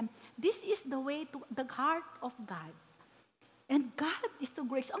natin. This is the way to the heart of God. And God is to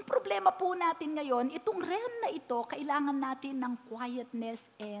grace. Ang problema po natin ngayon, itong realm na ito, kailangan natin ng quietness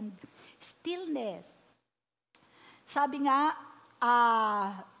and stillness. Sabi nga,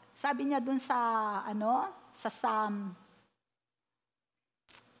 sabi niya dun sa, sa Psalm,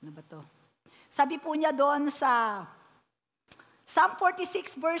 ano ba to? Sabi po niya doon sa Psalm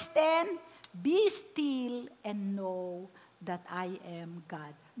 46 verse 10, be still and know that I am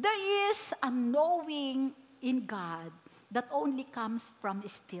God. There is a knowing in God that only comes from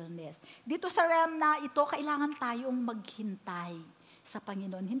stillness. Dito sa realm na ito, kailangan tayong maghintay sa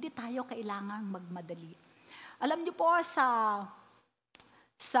Panginoon. Hindi tayo kailangang magmadali. Alam niyo po sa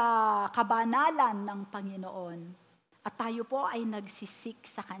kabanalan ng Panginoon, at tayo po ay nagsisik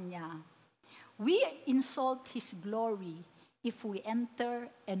sa Kanya. We insult His glory if we enter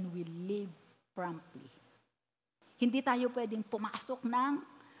and we leave promptly. Hindi tayo pwedeng pumasok ng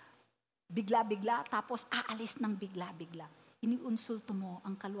bigla-bigla, tapos aalis ng bigla-bigla. Iniinsulto mo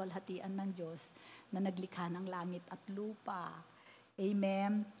ang kaluwalhatian ng Diyos na naglikha ng langit at lupa.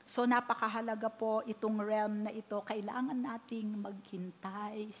 Amen? So napakahalaga po itong realm na ito. Kailangan nating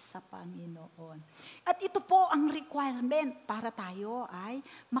maghintay sa Panginoon. At ito po ang requirement para tayo ay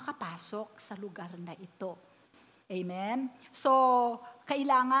makapasok sa lugar na ito. Amen? So,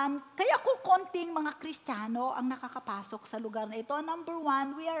 kaya kung konting mga Kristiyano ang nakakapasok sa lugar na ito, number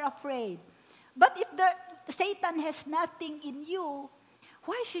one, we are afraid. But if Satan has nothing in you,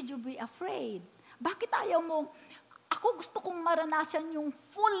 why should you be afraid? Bakit ayaw mo? Ako gusto kong maranasan yung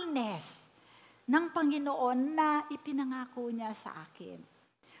fullness ng Panginoon na ipinangako niya sa akin.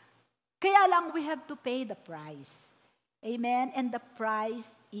 Kaya lang, we have to pay the price. Amen? And the price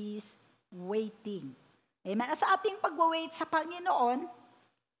is waiting. Amen? At sa ating pag-wait sa Panginoon,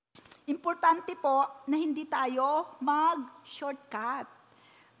 importante po na hindi tayo mag-shortcut.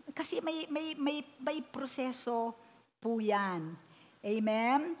 Kasi may proseso po yan.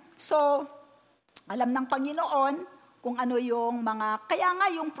 Amen? So, alam ng Panginoon kung ano yung kaya nga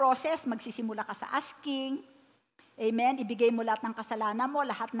yung process, magsisimula ka sa asking. Amen? Ibigay mo lahat ng kasalanan mo,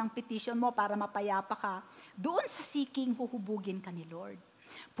 lahat ng petition mo para mapayapa ka. Doon sa seeking, huhubugin ka ni Lord.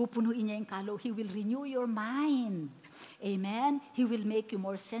 Pupunuin niya yung kalo. He will renew your mind. Amen? He will make you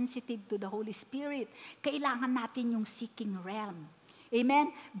more sensitive to the Holy Spirit. Kailangan natin yung seeking realm.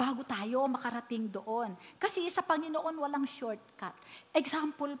 Amen? Bago tayo makarating doon. Kasi sa Panginoon walang shortcut.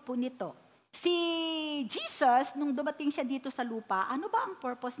 Example po nito. Si Jesus, nung dumating siya dito sa lupa, ano ba ang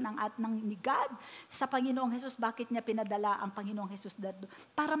purpose ni God sa Panginoong Jesus? Bakit niya pinadala ang Panginoong Jesus dito?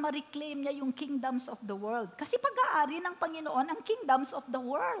 Para ma-reclaim niya yung kingdoms of the world. Kasi pag-aari ng Panginoon ang kingdoms of the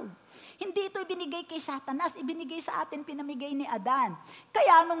world. Hindi ito ibinigay kay Satanas, ibinigay sa atin, pinamigay ni Adan.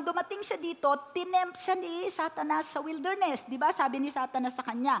 Kaya nung dumating siya dito, tinempt siya ni Satanas sa wilderness. Diba? Sabi ni Satanas sa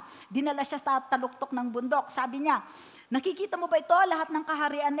kanya, dinala siya sa taluktok ng bundok. Sabi niya, nakikita mo ba ito? Lahat ng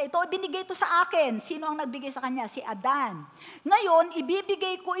kaharian na ito, ibinigay ito sa akin. Sino ang nagbigay sa kanya? Si Adan. Ngayon,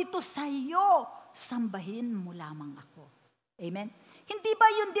 ibibigay ko ito sa iyo. Sambahin mo lamang ako. Amen? Hindi ba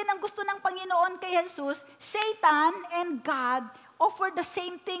yun din ang gusto ng Panginoon kay Jesus? Satan and God offer the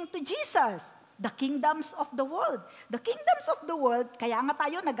same thing to Jesus. The kingdoms of the world. The kingdoms of the world, kaya nga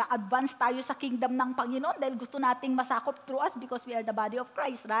tayo, nag-a-advance tayo sa kingdom ng Panginoon dahil gusto nating masakop through us because we are the body of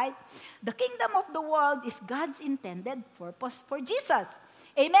Christ, right? The kingdom of the world is God's intended purpose for Jesus.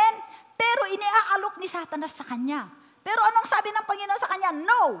 Amen? Pero iniaalok ni Satanas sa kanya. Pero anong sabi ng Panginoon sa kanya?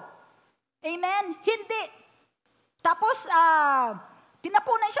 No! Amen? Hindi. Tapos,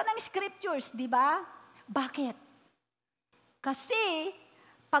 tinapunan siya ng scriptures, di ba? Bakit? Kasi,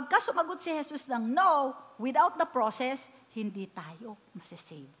 pagka sumagot si Jesus ng no, without the process, hindi tayo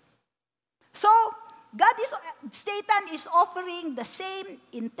masasave. So, Satan is offering the same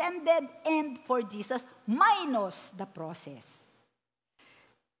intended end for Jesus minus the process.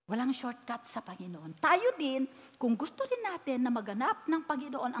 Walang shortcut sa Panginoon. Tayo din, kung gusto rin natin na maganap ng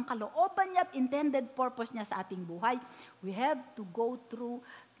Panginoon ang kalooban niya at intended purpose niya sa ating buhay, we have to go through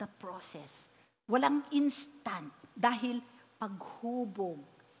the process. Walang instant dahil paghubog.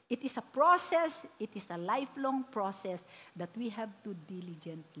 It is a process, it is a lifelong process that we have to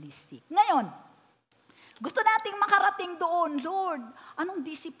diligently seek. Ngayon, gusto nating makarating doon, Lord, anong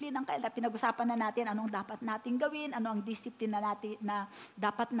disiplina ang kailangan? Pinag-usapan na natin anong dapat nating gawin, ano ang disiplina natin na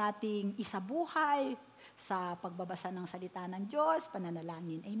dapat nating isabuhay sa pagbabasa ng salita ng Diyos,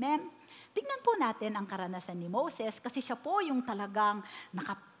 pananalangin. Amen? Tingnan po natin ang karanasan ni Moses kasi siya po yung talagang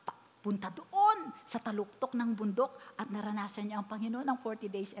nakapunta doon sa taluktok ng bundok at naranasan niya ang Panginoon ng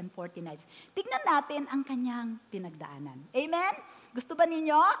 40 days and 40 nights. Tingnan natin ang kanyang pinagdaanan. Amen? Gusto ba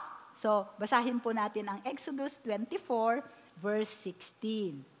ninyo? So, basahin po natin ang Exodus 24, verse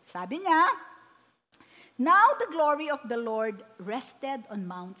 16. Sabi niya, "Now the glory of the Lord rested on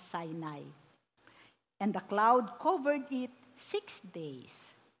Mount Sinai, and the cloud covered it 6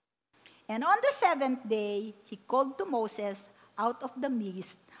 days. And on the 7th day, he called to Moses out of the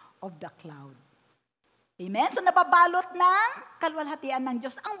midst of the cloud." Amen? So, nababalot ng kalwalhatian ng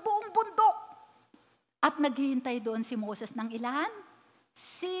Diyos ang buong bundok. At naghihintay doon si Moses ng ilan?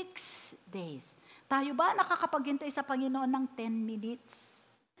 6 days. Tayo ba nakakapaghintay sa Panginoon ng 10 minutes?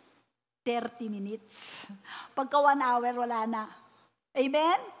 30 minutes? Pagka 1 hour, wala na.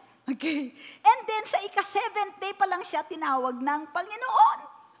 Amen? Okay. And then, sa ika-7th day pa lang siya tinawag ng Panginoon.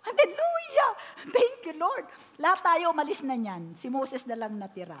 Hallelujah! Thank you, Lord. Lahat tayo umalis na niyan. Si Moses na lang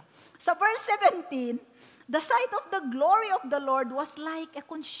natira. Sa verse 17, The sight of the glory of the Lord was like a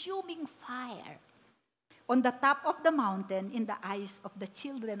consuming fire on the top of the mountain in the eyes of the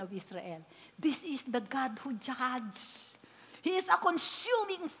children of Israel. This is the God who judges. He is a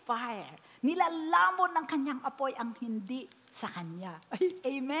consuming fire. Nilalamon ng kanyang apoy ang hindi sa kanya.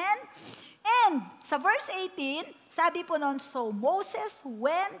 Amen? And sa verse 18, sabi po noon, so Moses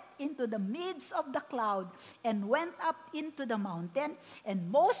went into the midst of the cloud and went up into the mountain. And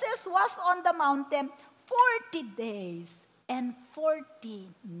Moses was on the mountain 40 days and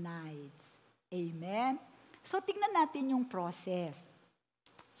 40 nights. Amen? So tingnan natin yung process.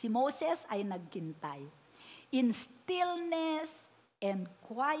 Si Moses ay nagkintay. In stillness and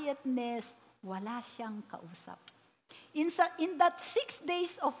quietness, wala siyang kausap. In that 6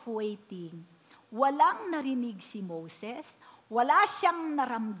 days of waiting, walang narinig si Moses, wala siyang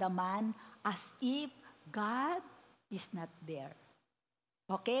naramdaman as if God is not there.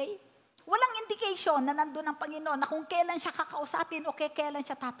 Okay? Walang indication na nandun ang Panginoon na kung kailan siya kakausapin o kailan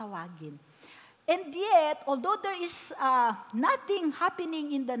siya tatawagin. And yet, although there is nothing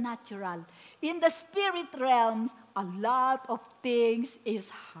happening in the natural, in the spirit realm, a lot of things is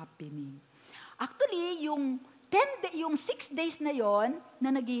happening. Actually, yung 6 days na yon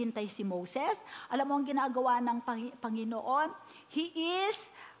na naghihintay si Moses, alam mo ang ginagawa ng Panginoon? He is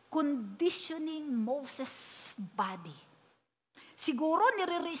conditioning Moses' body. Siguro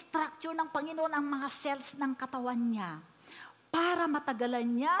nire-restructure ng Panginoon ang mga cells ng katawan niya para matagalan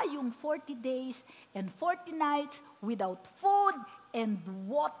niya yung 40 days and 40 nights without food and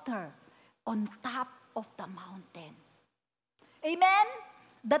water on top of the mountain. Amen?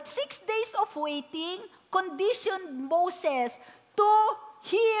 That 6 days of waiting conditioned Moses to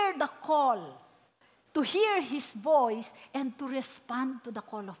hear the call, to hear his voice, and to respond to the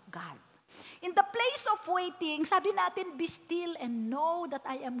call of God. In the place of waiting, sabi natin, be still and know that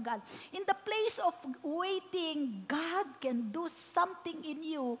I am God. In the place of waiting, God can do something in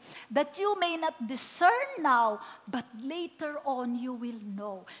you that you may not discern now, but later on you will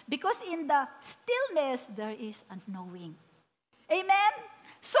know. Because in the stillness, there is a knowing. Amen?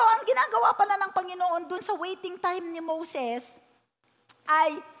 So, ang ginagawa pala ng Panginoon dun sa waiting time ni Moses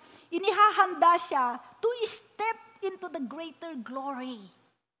ay inihahanda siya to step into the greater glory.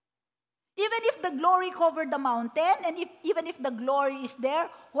 Even if the glory covered the mountain, and even if the glory is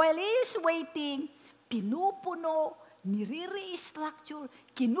there, while he is waiting, pinupuno, nire-restructure,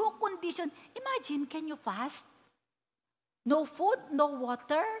 kinukondition. Imagine, can you fast? No food, no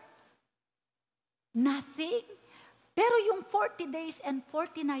water, nothing. Pero yung 40 days and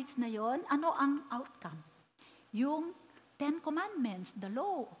 40 nights na yon, ano ang outcome? Yung 10 Commandments, the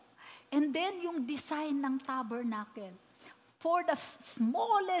law. And then yung design ng tabernacle. For the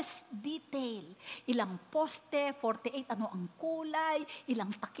smallest detail, ilang poste, 48, ano ang kulay, ilang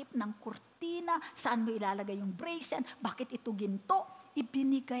takip ng kurtina, saan mo ilalagay yung brazen, bakit ito ginto,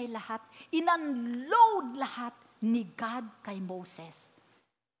 ibinigay lahat, inunload lahat ni God kay Moses.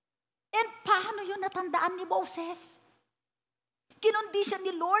 And paano yun natandaan ni Moses? Kinondisyon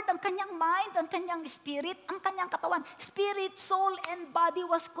ni Lord ang kanyang mind, ang kanyang spirit, ang kanyang katawan. Spirit, soul, and body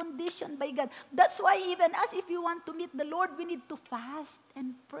was conditioned by God. That's why even us, if you want to meet the Lord, we need to fast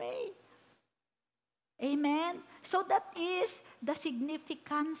and pray. Amen? So that is the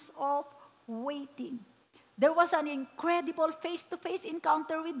significance of waiting. There was an incredible face-to-face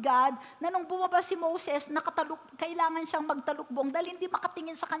encounter with God na nung bumaba si Moses, kailangan siyang magtalukbong dahil hindi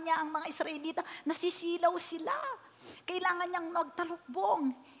makatingin sa kanya ang mga Israelita, nasisilaw sila. Kailangan niyang magtalukbong.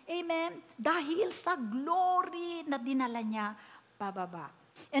 Amen? Dahil sa glory na dinala niya pababa.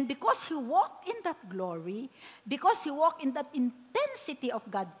 And because he walked in that glory, because he walked in that intensity of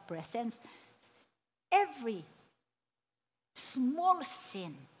God's presence, every small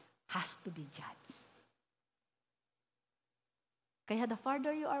sin has to be judged. Kaya the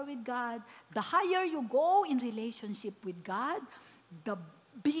farther you are with God, the higher you go in relationship with God, the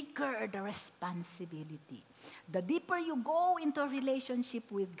bigger the responsibility. The deeper you go into a relationship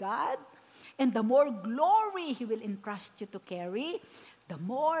with God, and the more glory He will entrust you to carry, the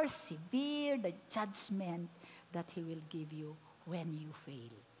more severe the judgment that He will give you when you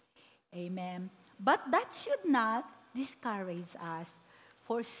fail. Amen. But that should not discourage us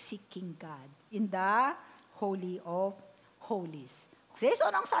for seeking God in the Holy of Holies. Okay, so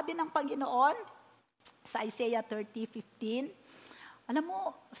anong sabi ng Panginoon sa Isaiah 30:15? Alam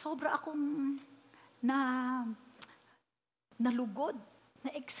mo, sobra akong nalugod,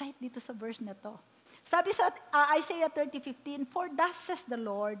 na-excite dito sa verse na to. Sabi sa Isaiah 30:15, for thus says the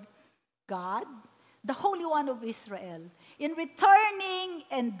Lord God, the Holy One of Israel, in returning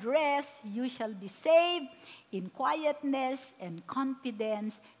and rest you shall be saved, in quietness and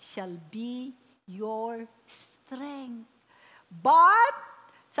confidence shall be your strength. But,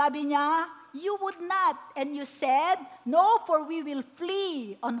 sabi niya, you would not. And you said, no, for we will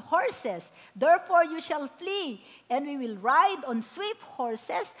flee on horses. Therefore, you shall flee, and we will ride on swift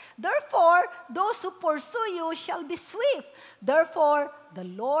horses. Therefore, those who pursue you shall be swift. Therefore, the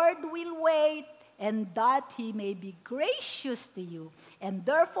Lord will wait, and that he may be gracious to you. And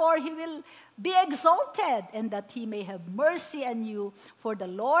therefore, he will be exalted, and that he may have mercy on you. For the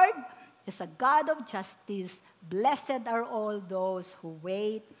Lord is a God of justice. Blessed are all those who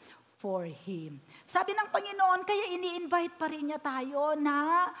wait for Him. Sabi ng Panginoon, kaya ini-invite pa rin niya tayo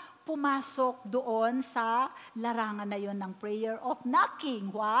na pumasok doon sa larangan na yon ng prayer of knocking.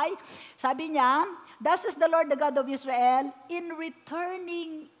 Why? Sabi niya, thus is the Lord, the God of Israel, in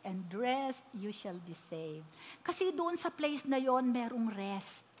returning and rest, you shall be saved. Kasi doon sa place na yon, merong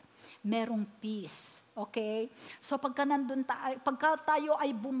rest, merong peace. Okay? So pagka tayo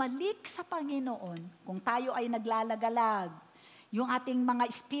ay bumalik sa Panginoon, kung tayo ay naglalagalag, yung ating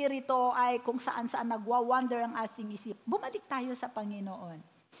mga espiritu ay kung saan-saan nagwa-wander ang ating isip, bumalik tayo sa Panginoon.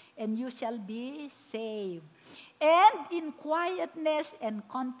 And you shall be saved. And in quietness and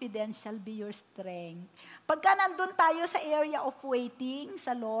confidence shall be your strength. Pagka nandun tayo sa area of waiting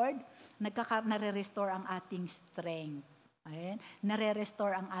sa Lord, nare-restore ang ating strength. Ayan?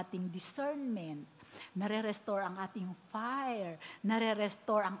 Nare-restore ang ating discernment. Nare-restore ang ating fire.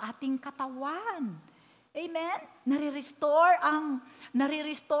 Nare-restore ang ating katawan. Amen? Nare-restore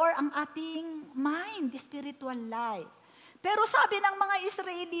ang ating mind, spiritual life. Pero sabi ng mga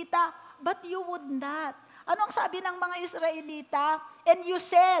Israelita, but you would not. Anong sabi ng mga Israelita? And you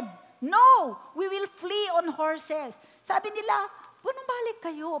said, no, we will flee on horses. Sabi nila, balik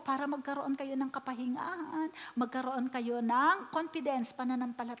kayo para magkaroon kayo ng kapahingaan, magkaroon kayo ng confidence,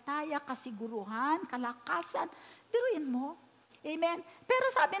 pananampalataya, kasiguruhan, kalakasan. Biruin mo. Amen? Pero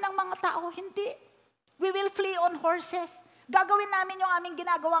sabi ng mga tao, hindi. We will flee on horses. Gagawin namin yung aming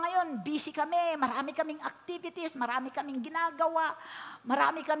ginagawa ngayon. Busy kami, marami kaming activities, marami kaming ginagawa,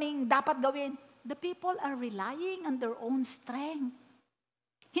 marami kaming dapat gawin. The people are relying on their own strength.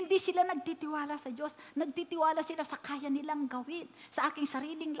 Hindi sila nagtitiwala sa Diyos. Nagtitiwala sila sa kaya nilang gawin. Sa aking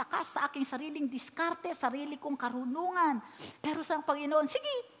sariling lakas, sa aking sariling diskarte, sarili kong karunungan. Pero sa Panginoon,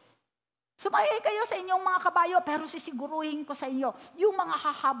 sige, sumakay kayo sa inyong mga kabayo, pero sisiguruhin ko sa inyo, yung mga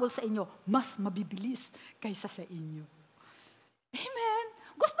hahabol sa inyo, mas mabibilis kaysa sa inyo. Amen?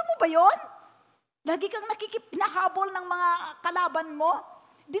 Gusto mo ba yon? Lagi kang nakikipinahabol ng mga kalaban mo?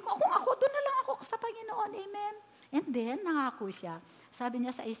 Di ko, kung ako, doon na lang ako sa Panginoon. Amen? And then, nangako siya. Sabi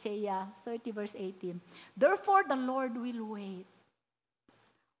niya sa Isaiah 30 verse 18, therefore the Lord will wait.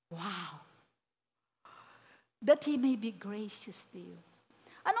 Wow! That He may be gracious to you.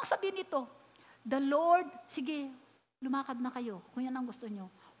 Anong sabi nito? The Lord, sige, lumakad na kayo kung yan ang gusto nyo.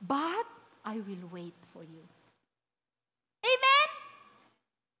 But I will wait for you. Amen?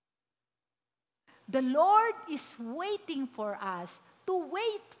 The Lord is waiting for us to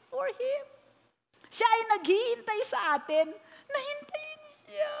wait for Him. Siya ay naghihintay sa atin. Nahintayin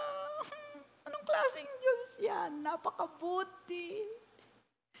siya. Anong klaseng Diyos yan? Napakabuti.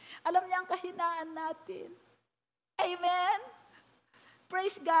 Alam niya ang kahinaan natin. Amen?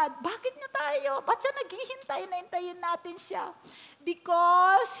 Praise God. Bakit niya tayo? Ba't siya naghihintay na hintayin natin siya?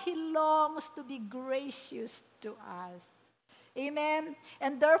 Because He longs to be gracious to us. Amen?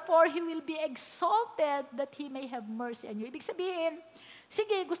 And therefore, He will be exalted that He may have mercy on you. Ibig sabihin,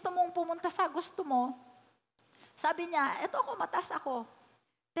 sige, gusto mong pumunta sa gusto mo. Sabi niya, eto ako, mataas ako.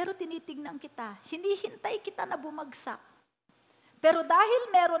 Pero tinitignan kita. Hinihintay kita na bumagsak. Pero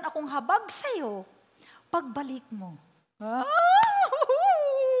dahil meron akong habag sa'yo, pagbalik mo. Ah!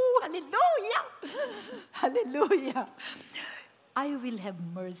 Hallelujah! Hallelujah! I will have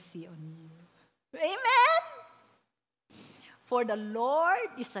mercy on you. Amen? For the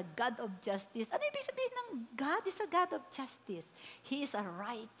Lord is a God of justice. Ano ibig sabihin ng God is a God of justice? He is a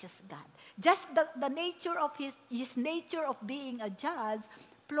righteous God. Just the nature of His nature of being a judge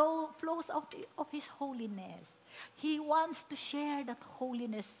flows of His holiness. He wants to share that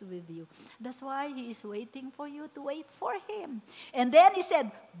holiness with you. That's why He is waiting for you to wait for Him. And then He said,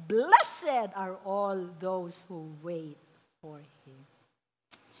 blessed are all those who wait for Him.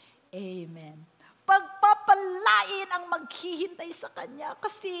 Amen. Pagpapalain ang maghihintay sa Kanya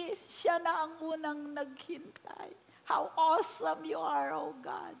kasi Siya na ang unang naghintay. How awesome you are, oh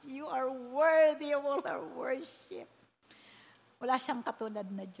God. You are worthy of all our worship. Wala siyang katulad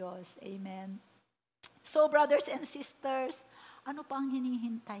na Diyos. Amen. So, brothers and sisters, ano pa ang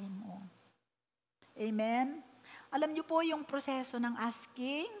hinihintay mo? Amen? Alam niyo po yung proseso ng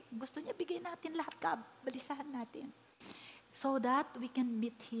asking, gusto niya bigay natin lahat, balisahan natin. So that we can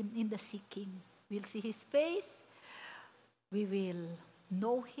meet Him in the seeking. We'll see His face. We will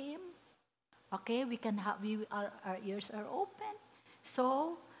know Him. Okay, our ears are open.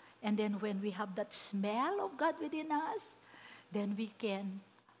 So, and then when we have that smell of God within us, then we can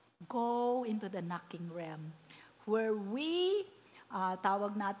go into the knocking realm where we,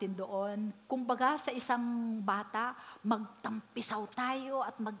 tawag natin doon, kumbaga sa isang bata, magtampisaw tayo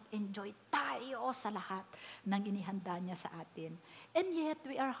at mag-enjoy tayo sa lahat ng inihanda niya sa atin. And yet,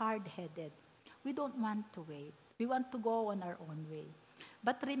 we are hard-headed. We don't want to wait. We want to go on our own way.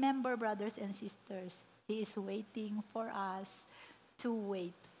 But remember, brothers and sisters, He is waiting for us to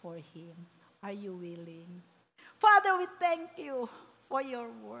wait for Him. Are you willing? Father, we thank you for your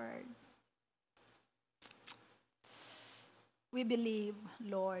word. We believe,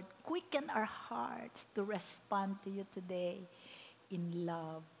 Lord, quicken our hearts to respond to you today in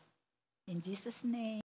love. In Jesus' name.